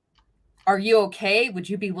know, are you okay? Would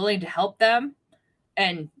you be willing to help them?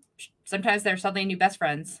 And sometimes they're suddenly new best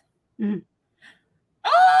friends.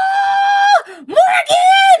 Oh,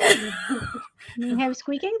 Morgan! You have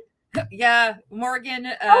squeaking? Yeah, Morgan.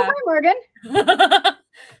 Oh, hi, Morgan.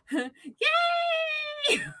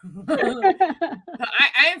 Yay!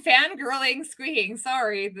 I'm fangirling, squeaking.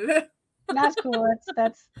 Sorry. That's cool.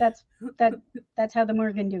 That's how the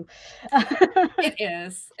Morgan do. It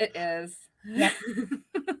is. Yep.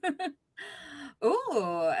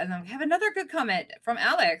 Oh, and then we have another good comment from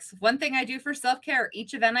Alex. One thing I do for self-care,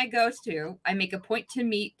 each event I go to, I make a point to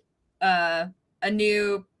meet a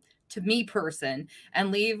new to me person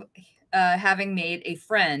and leave having made a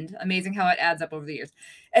friend. Amazing how it adds up over the years.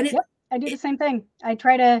 And I do the same thing. I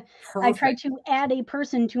try to add a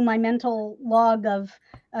person to my mental log of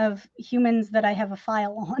humans that I have a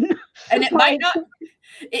file on. And it might not.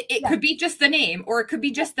 It could be just the name, or it could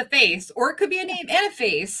be just the face, or it could be a name and a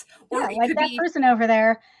face, or it like could that be person over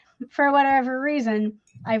there. For whatever reason,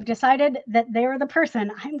 I've decided that they're the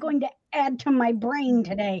person I'm going to add to my brain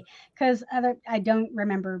today, because I don't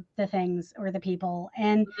remember the things or the people.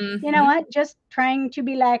 And you know what? Just trying to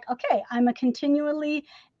be like, okay, I'm a continually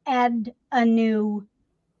add a new,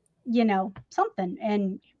 something.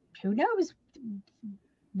 And who knows?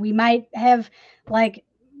 We might have like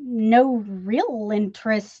no real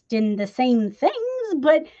interest in the same things,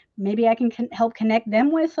 but maybe I can help connect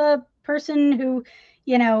them with a person who,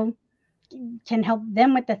 can help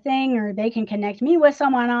them with the thing, or they can connect me with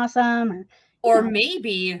someone awesome, or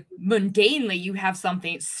maybe mundanely you have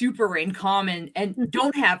something super in common and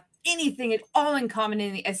don't have anything at all in common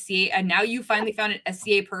in the SCA, and now you finally found an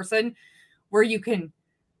SCA person where you can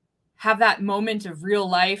have that moment of real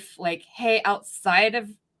life, like, hey, outside of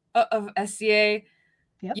SCA,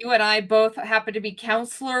 you and I both happen to be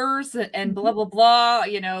counselors and blah, blah, blah.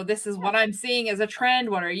 This is what I'm seeing as a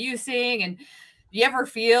trend. What are you seeing? And you ever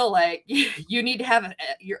feel like you need to have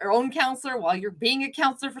your own counselor while you're being a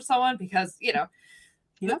counselor for someone? Because,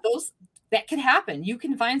 that can happen. You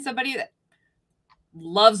can find somebody that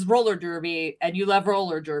loves roller derby and you love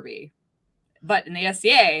roller derby. But in the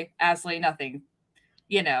SCA, absolutely nothing.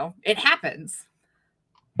 It happens.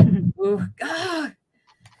 Ooh, God.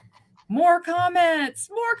 More comments.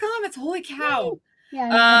 Holy cow.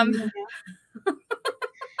 Yeah.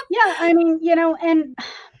 Yeah, I mean, and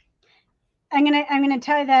I'm gonna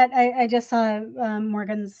tell you that I just saw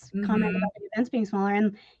Morgan's comment about the events being smaller,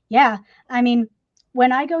 and yeah, I mean,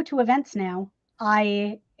 when I go to events now,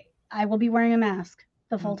 I will be wearing a mask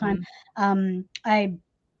the full time. I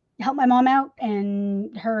help my mom out,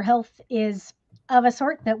 and her health is of a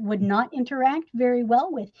sort that would not interact very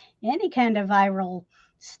well with any kind of viral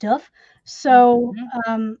stuff. So,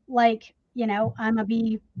 I'm gonna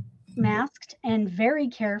be masked and very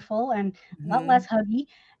careful and a lot less huggy.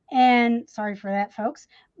 And sorry for that, folks.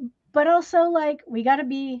 But also, like, we got to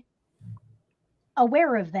be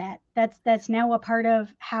aware of that. That's now a part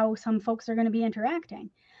of how some folks are going to be interacting.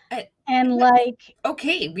 And like,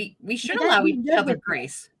 okay, we should allow each other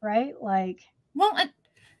grace, right? Like, well,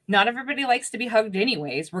 not everybody likes to be hugged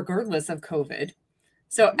anyways, regardless of COVID.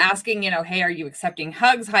 So asking, hey, are you accepting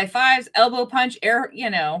hugs, high fives, elbow punch, air,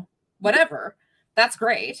 whatever, that's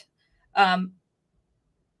great. But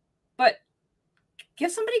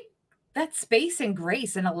give somebody that space and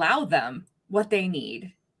grace and allow them what they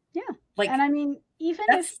need. Yeah. And I mean, even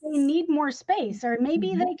if they need more space, or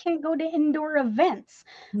maybe they can't go to indoor events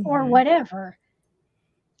or whatever,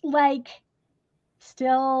 like,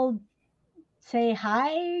 still say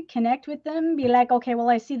hi, connect with them, be like, okay, well,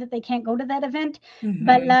 I see that they can't go to that event,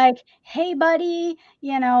 but like, hey, buddy,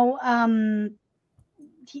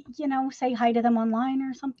 you know, say hi to them online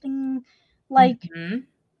or something. Like, Mhm.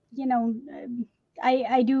 you know,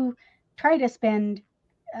 I do try to spend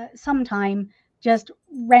some time just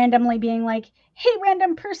randomly being like, hey,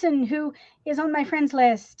 random person who is on my friends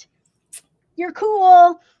list, you're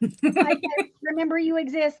cool. I remember you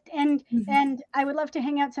exist, and I would love to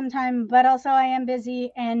hang out sometime, but also I am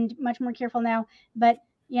busy and much more careful now. But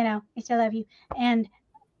you know, I still love you, and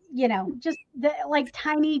you know, just the like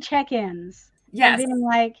tiny check-ins and Yes. being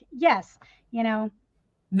like, yes, you know,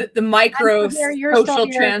 The I'm micro still here, you're still social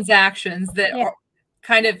here. transactions that Yeah. are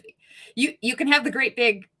kind of you can have the great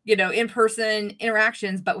big, in-person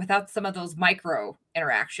interactions, but without some of those micro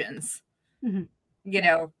interactions, Hmm. you Yeah.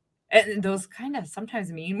 know, and those kind of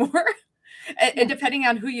sometimes mean more. And Yeah. depending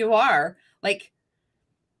on who you are, like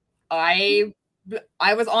I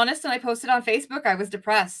I was honest and I posted on Facebook I was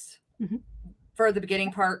depressed Hmm. for the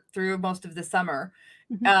beginning part through most of the summer.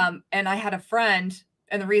 Hmm. And I had a friend,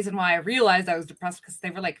 and the reason why I realized I was depressed because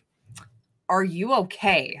they were like, "Are you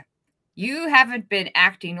okay? You haven't been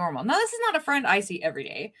acting normal." Now, this is not a friend I see every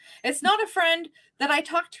day. It's not a friend that I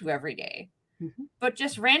talk to every day, Hmm. but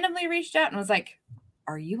just randomly reached out and was like,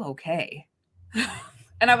 "Are you okay?"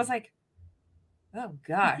 And I was like, "Oh Hmm.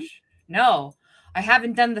 gosh, no. I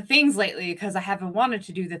haven't done the things lately because I haven't wanted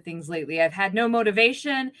to do the things lately. I've had no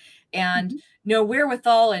motivation and Hmm. no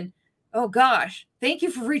wherewithal. And oh gosh, thank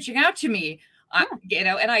you for reaching out to me."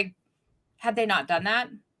 Yeah. And I had they not done that,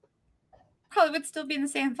 probably would still be in the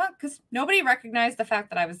same funk because nobody recognized the fact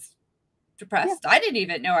that I was Yeah. depressed. I didn't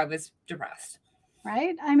even know I was depressed.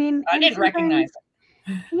 Right. I mean, I and didn't recognize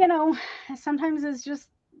sometimes, you know, sometimes it's just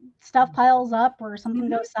stuff piles up or it. something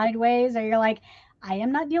Hmm. goes sideways, or you're like, I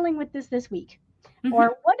am not dealing with this week, Hmm.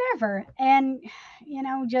 or whatever. And, you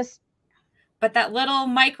know, just But that little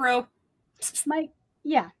micro, my,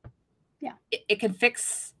 yeah, yeah, it can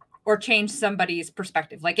fix or change somebody's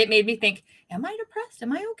perspective. Like it made me think, am I depressed?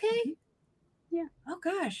 Am I mhm, okay? yeah, Oh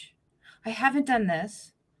gosh, I haven't done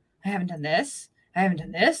this. I haven't done this. I haven't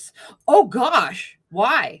done this. Oh gosh,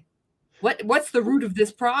 why? What's the root of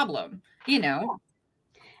this problem? You know? yeah.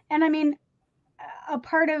 And I mean, a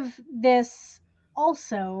part of this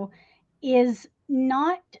also is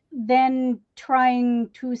not then trying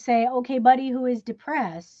to say, okay, buddy who is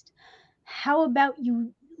depressed, how about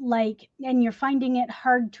you like, and you're finding it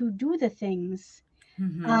hard to do the things,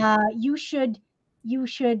 Hmm. you should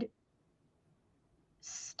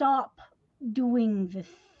stop doing the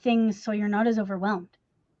things so you're not as overwhelmed.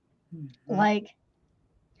 Hmm. Like,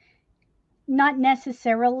 not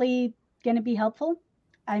necessarily going to be helpful.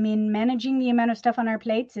 I mean, managing the amount of stuff on our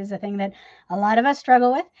plates is a thing that a lot of us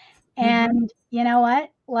struggle with. Hmm. And you know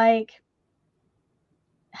what? Like,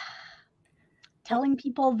 Well, telling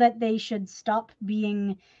people that they should stop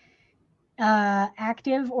being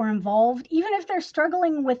active or involved, even if they're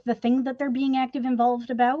struggling with the thing that they're being active involved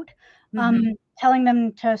about, um, hmm. telling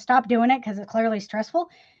them to stop doing it because it's clearly stressful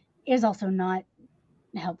is also not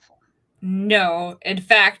helpful. No, in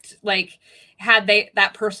fact, like had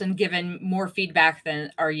that person given more feedback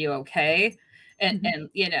than "Are you okay?" Hmm. and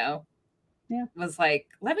Yeah. was like,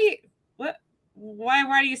 "Let me what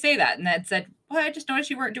why do you say that?" And then said, "Well, I just noticed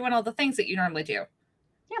you weren't doing all the things that you normally do."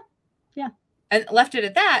 Yeah. Yeah. And left it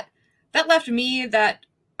at that. That left me that,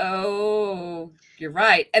 "Oh, you're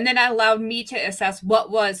right." And then that allowed me to assess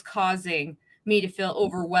what was causing me to feel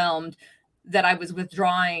overwhelmed, that I was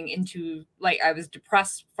withdrawing into, like, I was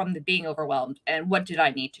depressed from the being overwhelmed, and what did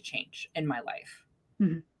I need to change in my life?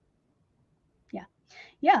 Hmm. Yeah.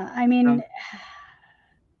 Yeah. I So, mean,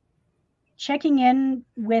 checking in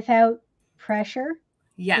without pressure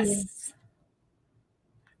is yes.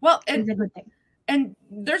 Well, is a good thing. and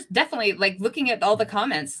there's definitely, like, looking at all the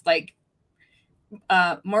comments, like,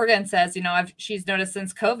 Morgan says, she's noticed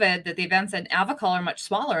since COVID that the events in Avocal are much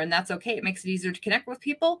smaller, and that's okay. It makes it easier to connect with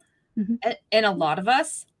people. Hmm. And a lot of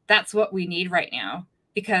us, that's what we need right now,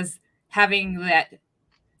 because having that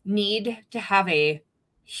need to have a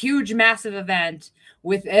huge, massive event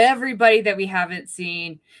with everybody that we haven't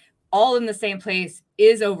seen all in the same place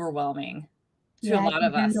is overwhelming to a Yeah, I lot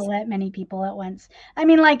can of handle us. that many people at once. I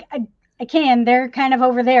mean, like, I can. They're kind of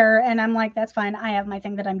over there, and I'm like, that's fine. I have my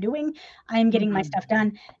thing that I'm doing. I'm getting my Mhm. stuff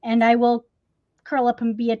done, and I will curl up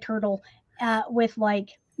and be a turtle with, like,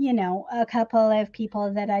 you know, a couple of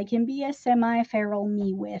people that I can be a semi-feral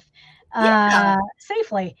me with Yeah,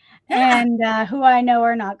 safely, yeah. and who I know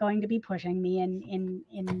are not going to be pushing me in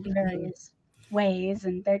Mhm. various ways,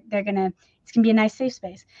 and they're gonna, it's gonna be a nice safe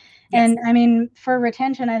space. Yes. And I mean, for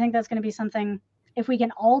retention, I think that's going to be something, if we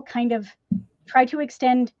can all kind of try to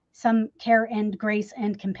extend some care and grace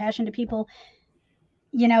and compassion to people,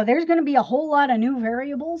 you know, there's going to be a whole lot of new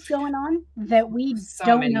variables going on that we So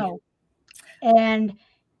don't many. know. And,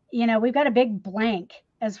 you know, we've got a big blank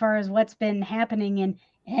as far as what's been happening in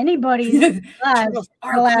anybody's lives Turtles the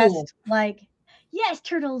are last, cool. like, yes,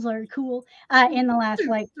 turtles are cool. In the last,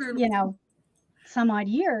 like, you know, some odd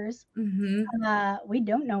years. We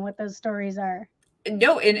don't know what those stories are.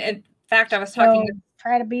 No, in fact, I was So talking.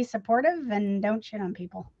 try to be supportive and don't shit on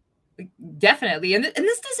people. Definitely, and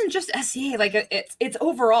this isn't just SCA. Like it's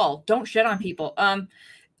overall. Don't shit on people.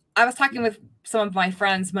 I was talking with some of my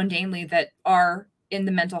friends mundanely that are in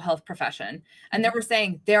the mental health profession, and they were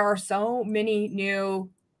saying there are so many new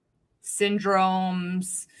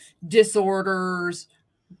syndromes, disorders,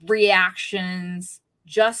 reactions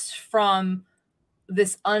just from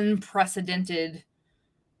this unprecedented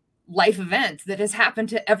life event that has happened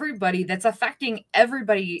to everybody, that's affecting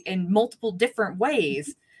everybody in multiple different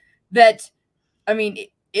ways. That, I mean,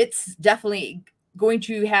 it's definitely going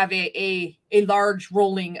to have a large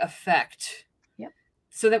rolling effect. Yep.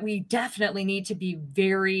 So that we definitely need to be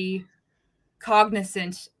very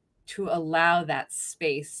cognizant to allow that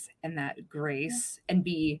space and that grace and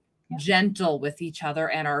be gentle with each other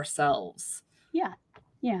and ourselves. Yeah.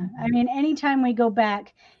 Yeah. I mean, anytime we go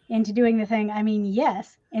back into doing the thing, I mean,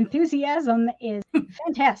 yes, enthusiasm is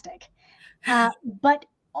fantastic. But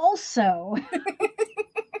also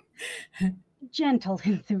gentle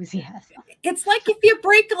enthusiasm. It's like if you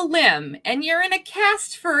break a limb and you're in a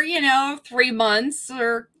cast for, 3 months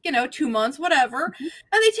or, 2 months, whatever,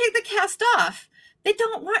 and they take the cast off. They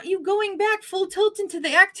don't want you going back full tilt into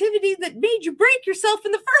the activity that made you break yourself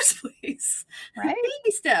in the first place. Right?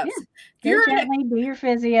 Baby steps. Yeah. Go gently, do your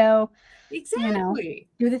physio. Exactly. You know,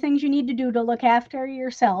 do the things you need to do to look after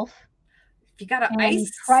yourself. If you got to and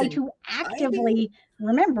try to actively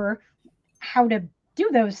remember how to do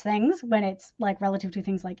those things when it's like relative to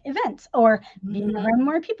things like events or being around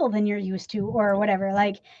more people than you're used to or whatever.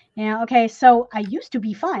 Like, okay, so I used to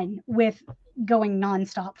be fine with going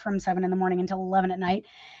nonstop from 7 in the morning until 11 at night.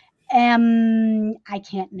 I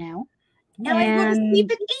can't now. Now I go to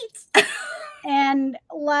sleep at 8. And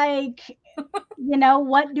like,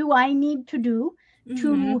 what do I need to do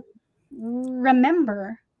to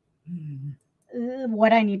remember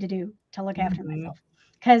what I need to do to look after myself?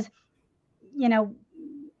 Because,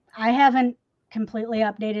 I haven't completely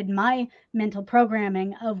updated my mental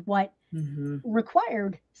programming of what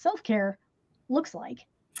required self-care looks like.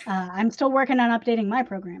 I'm still working on updating my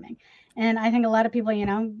programming. And I think a lot of people,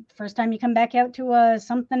 first time you come back out to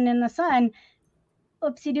something in the sun,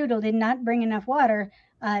 oopsie doodle, did not bring enough water,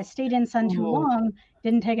 stayed in sun too long,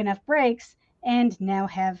 didn't take enough breaks, and now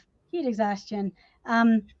have heat exhaustion.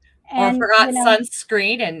 And, or forgot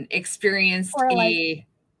sunscreen and experienced a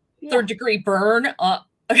third-degree burn,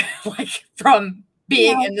 like from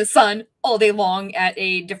being in the sun all day long at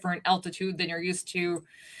a different altitude than you're used to.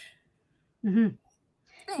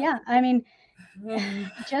 Yeah, I mean,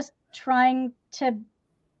 just trying to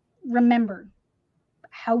remember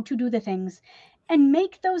how to do the things and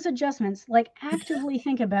make those adjustments, like actively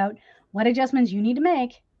think about what adjustments you need to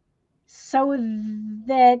make so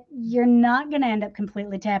that you're not going to end up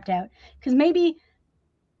completely tapped out. Because maybe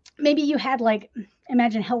you had, like,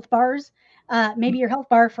 imagine health bars. Maybe your health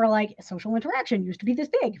bar for like social interaction used to be this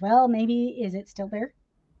big. Well, maybe is it still there?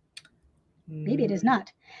 Maybe it is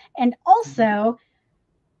not. And also,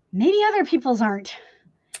 maybe other people's aren't.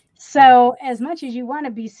 So as much as you want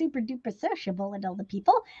to be super duper sociable with all the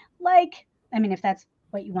people, like, I mean, if that's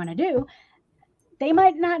what you want to do, they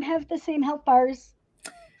might not have the same health bars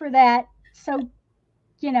for that. So,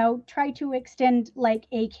 try to extend like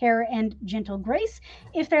a care and gentle grace.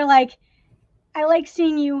 If they're like, I like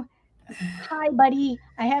seeing you. Hi, buddy.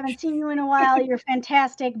 I haven't seen you in a while. You're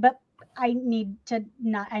fantastic, but I need to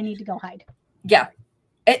go hide. Yeah.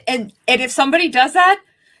 And if somebody does that,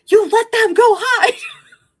 you let them go hide.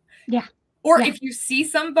 Yeah. Or if you see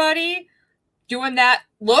somebody doing that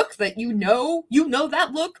look that you know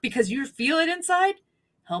that look because you feel it inside,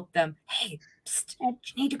 help them. Hey, psst, you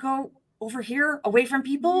need to go over here away from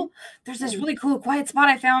people. There's this really cool quiet spot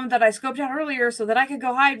I found that I scoped out earlier so that I could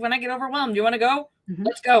go hide when I get overwhelmed. You want to go?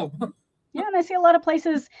 Let's go. Yeah, and I see a lot of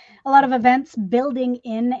places, a lot of events building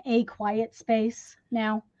in a quiet space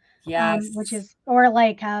now. Yes. Which is, or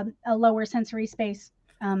like a lower sensory space.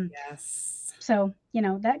 Yes. So,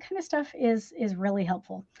 that kind of stuff is really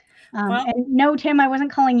helpful. And no, Tim, I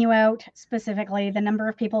wasn't calling you out specifically. The number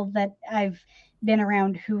of people that I've been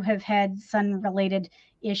around who have had sun-related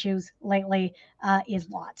issues lately is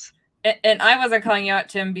lots. And I wasn't calling you out,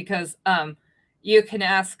 Tim, because you can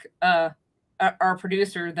ask our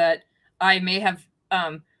producer that I may have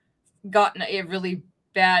gotten a really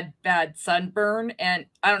bad sunburn, and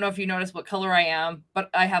I don't know if you notice what color I am, but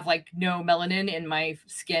I have like no melanin in my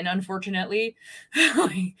skin, unfortunately.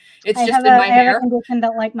 It's just in my I have a hair. condition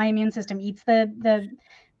that like my immune system eats the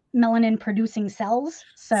melanin producing cells.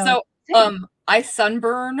 So same. I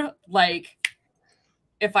sunburn like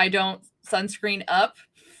if I don't sunscreen up,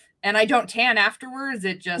 and I don't tan afterwards.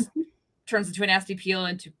 It just turns into a nasty peel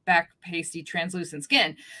into back pasty translucent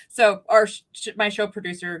skin. So my show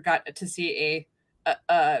producer got to see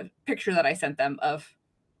a picture that I sent them of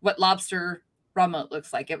what lobster Rahmut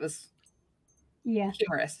looks like. It was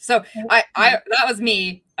humorous. So that was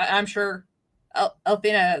me. I'm sure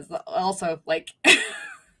Althina is also like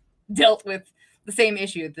dealt with the same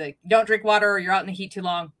issue. Like, don't drink water or you're out in the heat too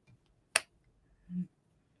long.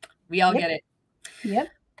 We all get it. Yep.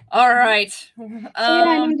 All right. So yeah,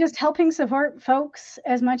 I mean, just helping support folks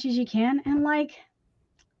as much as you can, and like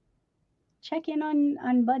check in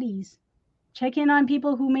on buddies, check in on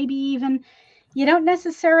people who maybe even you don't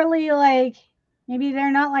necessarily like. Maybe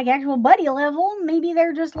they're not like actual buddy level. Maybe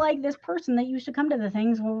they're just like this person that used to come to the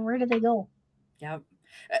things. Well, where did they go? Yep.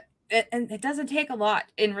 And it doesn't take a lot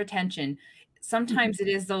in retention. Sometimes it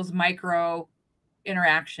is those micro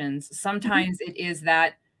interactions. Sometimes it is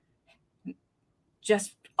that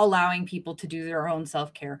just allowing people to do their own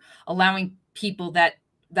self-care, allowing people that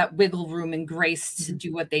wiggle room and grace to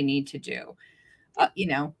do what they need to do. You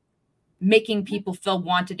know, making people feel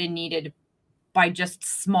wanted and needed by just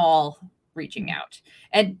small reaching out,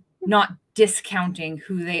 and not discounting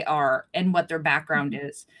who they are and what their background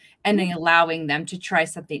is, and then allowing them to try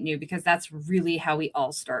something new, because that's really how we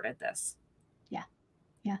all started this.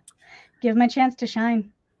 Yeah. Give them a chance to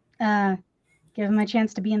shine. Give them a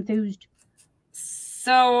chance to be enthused.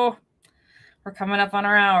 So we're coming up on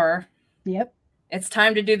our hour. Yep. It's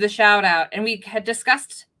time to do the shout out. And we had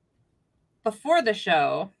discussed before the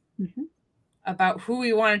show about who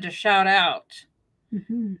we wanted to shout out.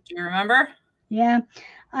 Do you remember? Yeah.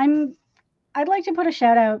 I'd like to put a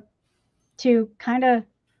shout out to kind of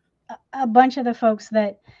a bunch of the folks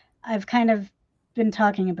that I've kind of been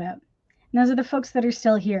talking about. And those are the folks that are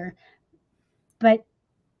still here. But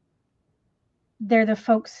they're the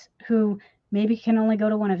folks who maybe can only go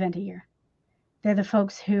to one event a year. They're the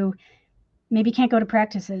folks who maybe can't go to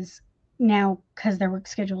practices now because their work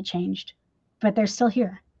schedule changed, but they're still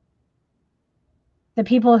here. The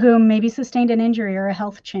people who maybe sustained an injury or a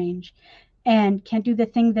health change and can't do the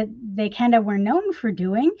thing that they kind of were known for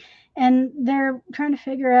doing, and they're trying to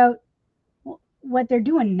figure out what they're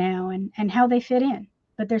doing now and how they fit in,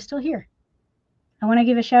 but they're still here. I want to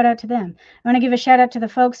give a shout out to them. I want to give a shout out to the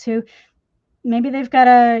folks who maybe they've got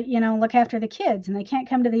to, look after the kids and they can't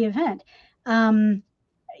come to the event.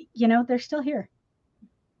 They're still here.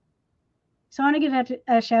 So I want to give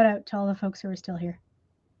a shout out to all the folks who are still here.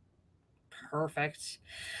 Perfect.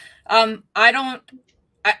 I don't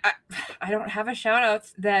have a shout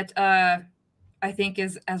out that I think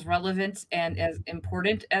is as relevant and as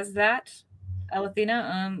important as that,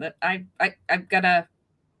 Althina. But I'm gonna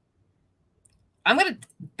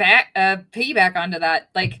piggyback onto that.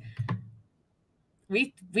 Like,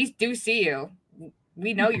 we do see you.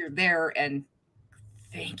 We know you're there, and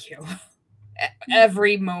thank you.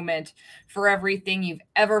 Every moment, for everything you've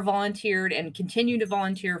ever volunteered and continue to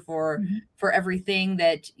volunteer for everything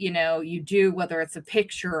that you do, whether it's a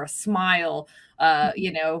picture, a smile,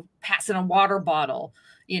 passing a water bottle,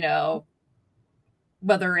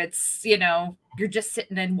 whether it's you're just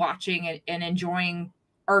sitting and watching and enjoying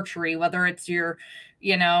archery, whether it's your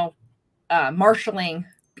marshaling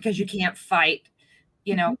because you can't fight,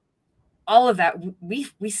 all of that.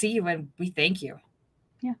 We see you and we thank you.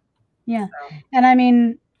 Yeah. And I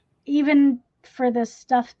mean, even for the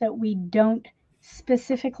stuff that we don't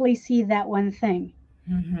specifically see that one thing,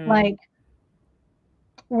 like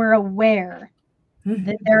we're aware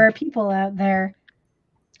that there are people out there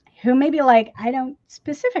who maybe like I don't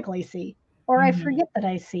specifically see, or I forget that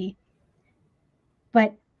I see,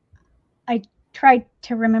 but I try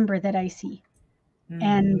to remember that I see.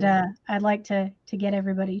 And I'd like to get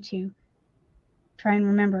everybody to try and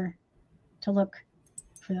remember to look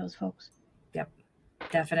for those folks. Yep,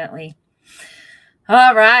 definitely.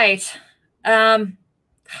 All right.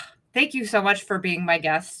 Thank you so much for being my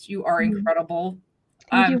guest. You are incredible.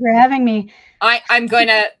 Thank you for having me. I'm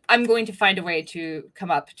going to find a way to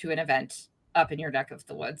come up to an event up in your neck of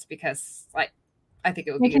the woods, because I think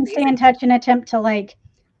it would be amazing. Stay in touch and attempt to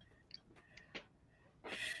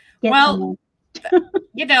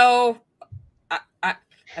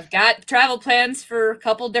I've got travel plans for a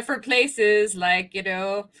couple different places. Like,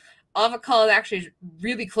 Avakal is actually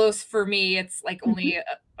really close for me. It's like only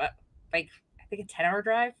I think a 10-hour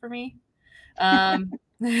drive for me.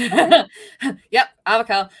 Yep,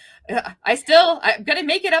 avocado. I'm gonna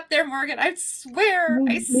make it up there, Morgan. I swear.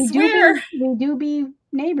 I swear. We do be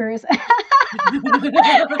neighbors.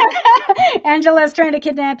 Angela's trying to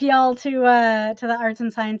kidnap y'all to the Arts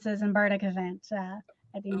and Sciences and Bardic event at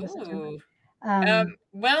the end of September.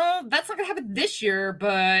 Well, that's not gonna happen this year,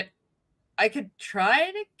 but I could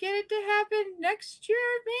try to get it to happen next year,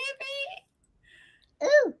 maybe.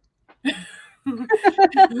 Ooh.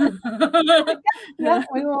 Yeah,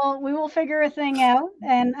 we will figure a thing out.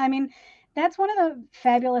 And I mean, that's one of the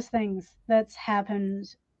fabulous things that's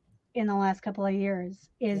happened in the last couple of years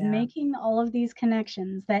is making all of these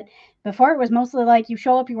connections that before it was mostly like you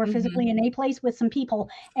show up, you were physically in a place with some people,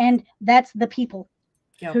 and that's the people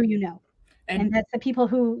who you know. And that's the people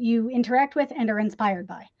who you interact with and are inspired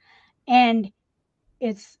by. And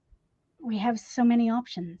we have so many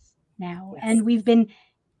options now. And we've been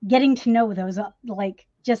getting to know those, like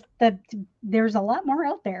just there's a lot more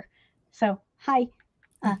out there. So hi,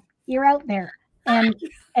 you're out there. And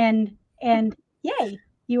yay,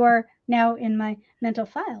 you are now in my mental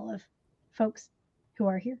file of folks who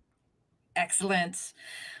are here. Excellent.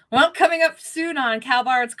 Well, coming up soon on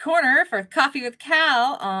Kal-bard's Corner for Coffee with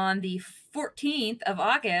Cal on the 14th of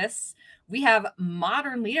August, we have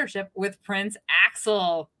Modern Leadership with Prince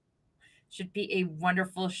Axel. Should be a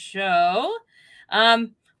wonderful show.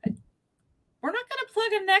 We're not going to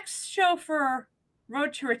plug a next show for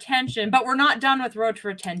Road to Retention, but we're not done with Road to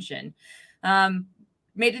Retention.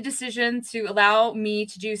 Made a decision to allow me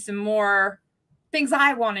to do some more things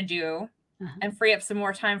I want to do and free up some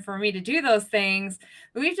more time for me to do those things.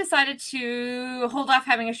 We've decided to hold off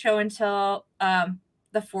having a show until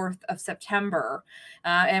the 4th of September.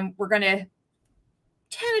 And we're going to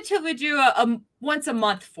tentatively do a once a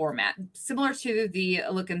month format, similar to the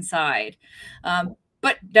Look Inside.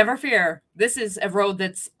 But never fear, this is a road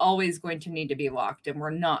that's always going to need to be walked, and we're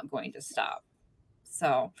not going to stop.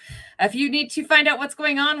 So if you need to find out what's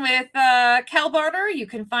going on with Kal-bardr, you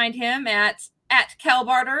can find him at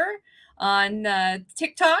Kal-bardr on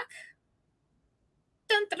TikTok.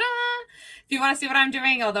 Dun, dun, dun. If you want to see what I'm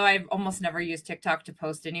doing, although I almost never use TikTok to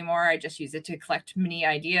post anymore, I just use it to collect mini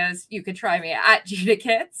ideas. You could try me at Gina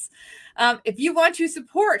Kits. If you want to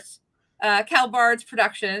support Kal-bard's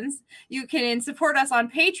productions, you can support us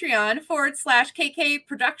on Patreon /KK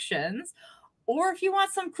Productions. Or if you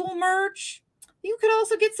want some cool merch, you could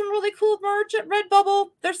also get some really cool merch at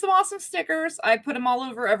Redbubble. There's some awesome stickers. I put them all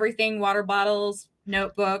over everything, water bottles,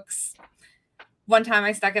 notebooks. One time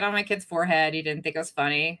I stuck it on my kid's forehead. He didn't think it was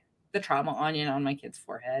funny. The trauma onion on my kid's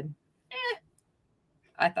forehead.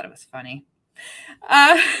 I thought it was funny.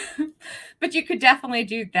 But you could definitely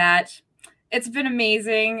do that. It's been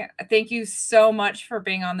amazing. Thank you so much for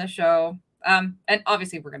being on the show. And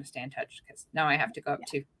obviously we're going to stay in touch because now I have to go up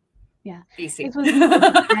to DC. This was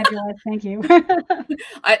fabulous. Thank you.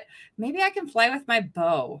 Maybe I can fly with my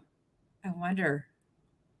bow. I wonder.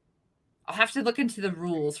 I'll have to look into the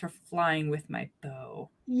rules for flying with my bow.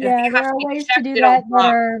 Yeah, there are ways to do that that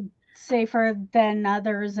are safer than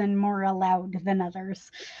others and more allowed than others.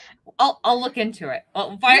 I'll look into it.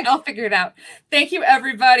 I'll figure it out. Thank you,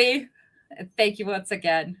 everybody. Thank you once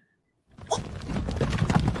again.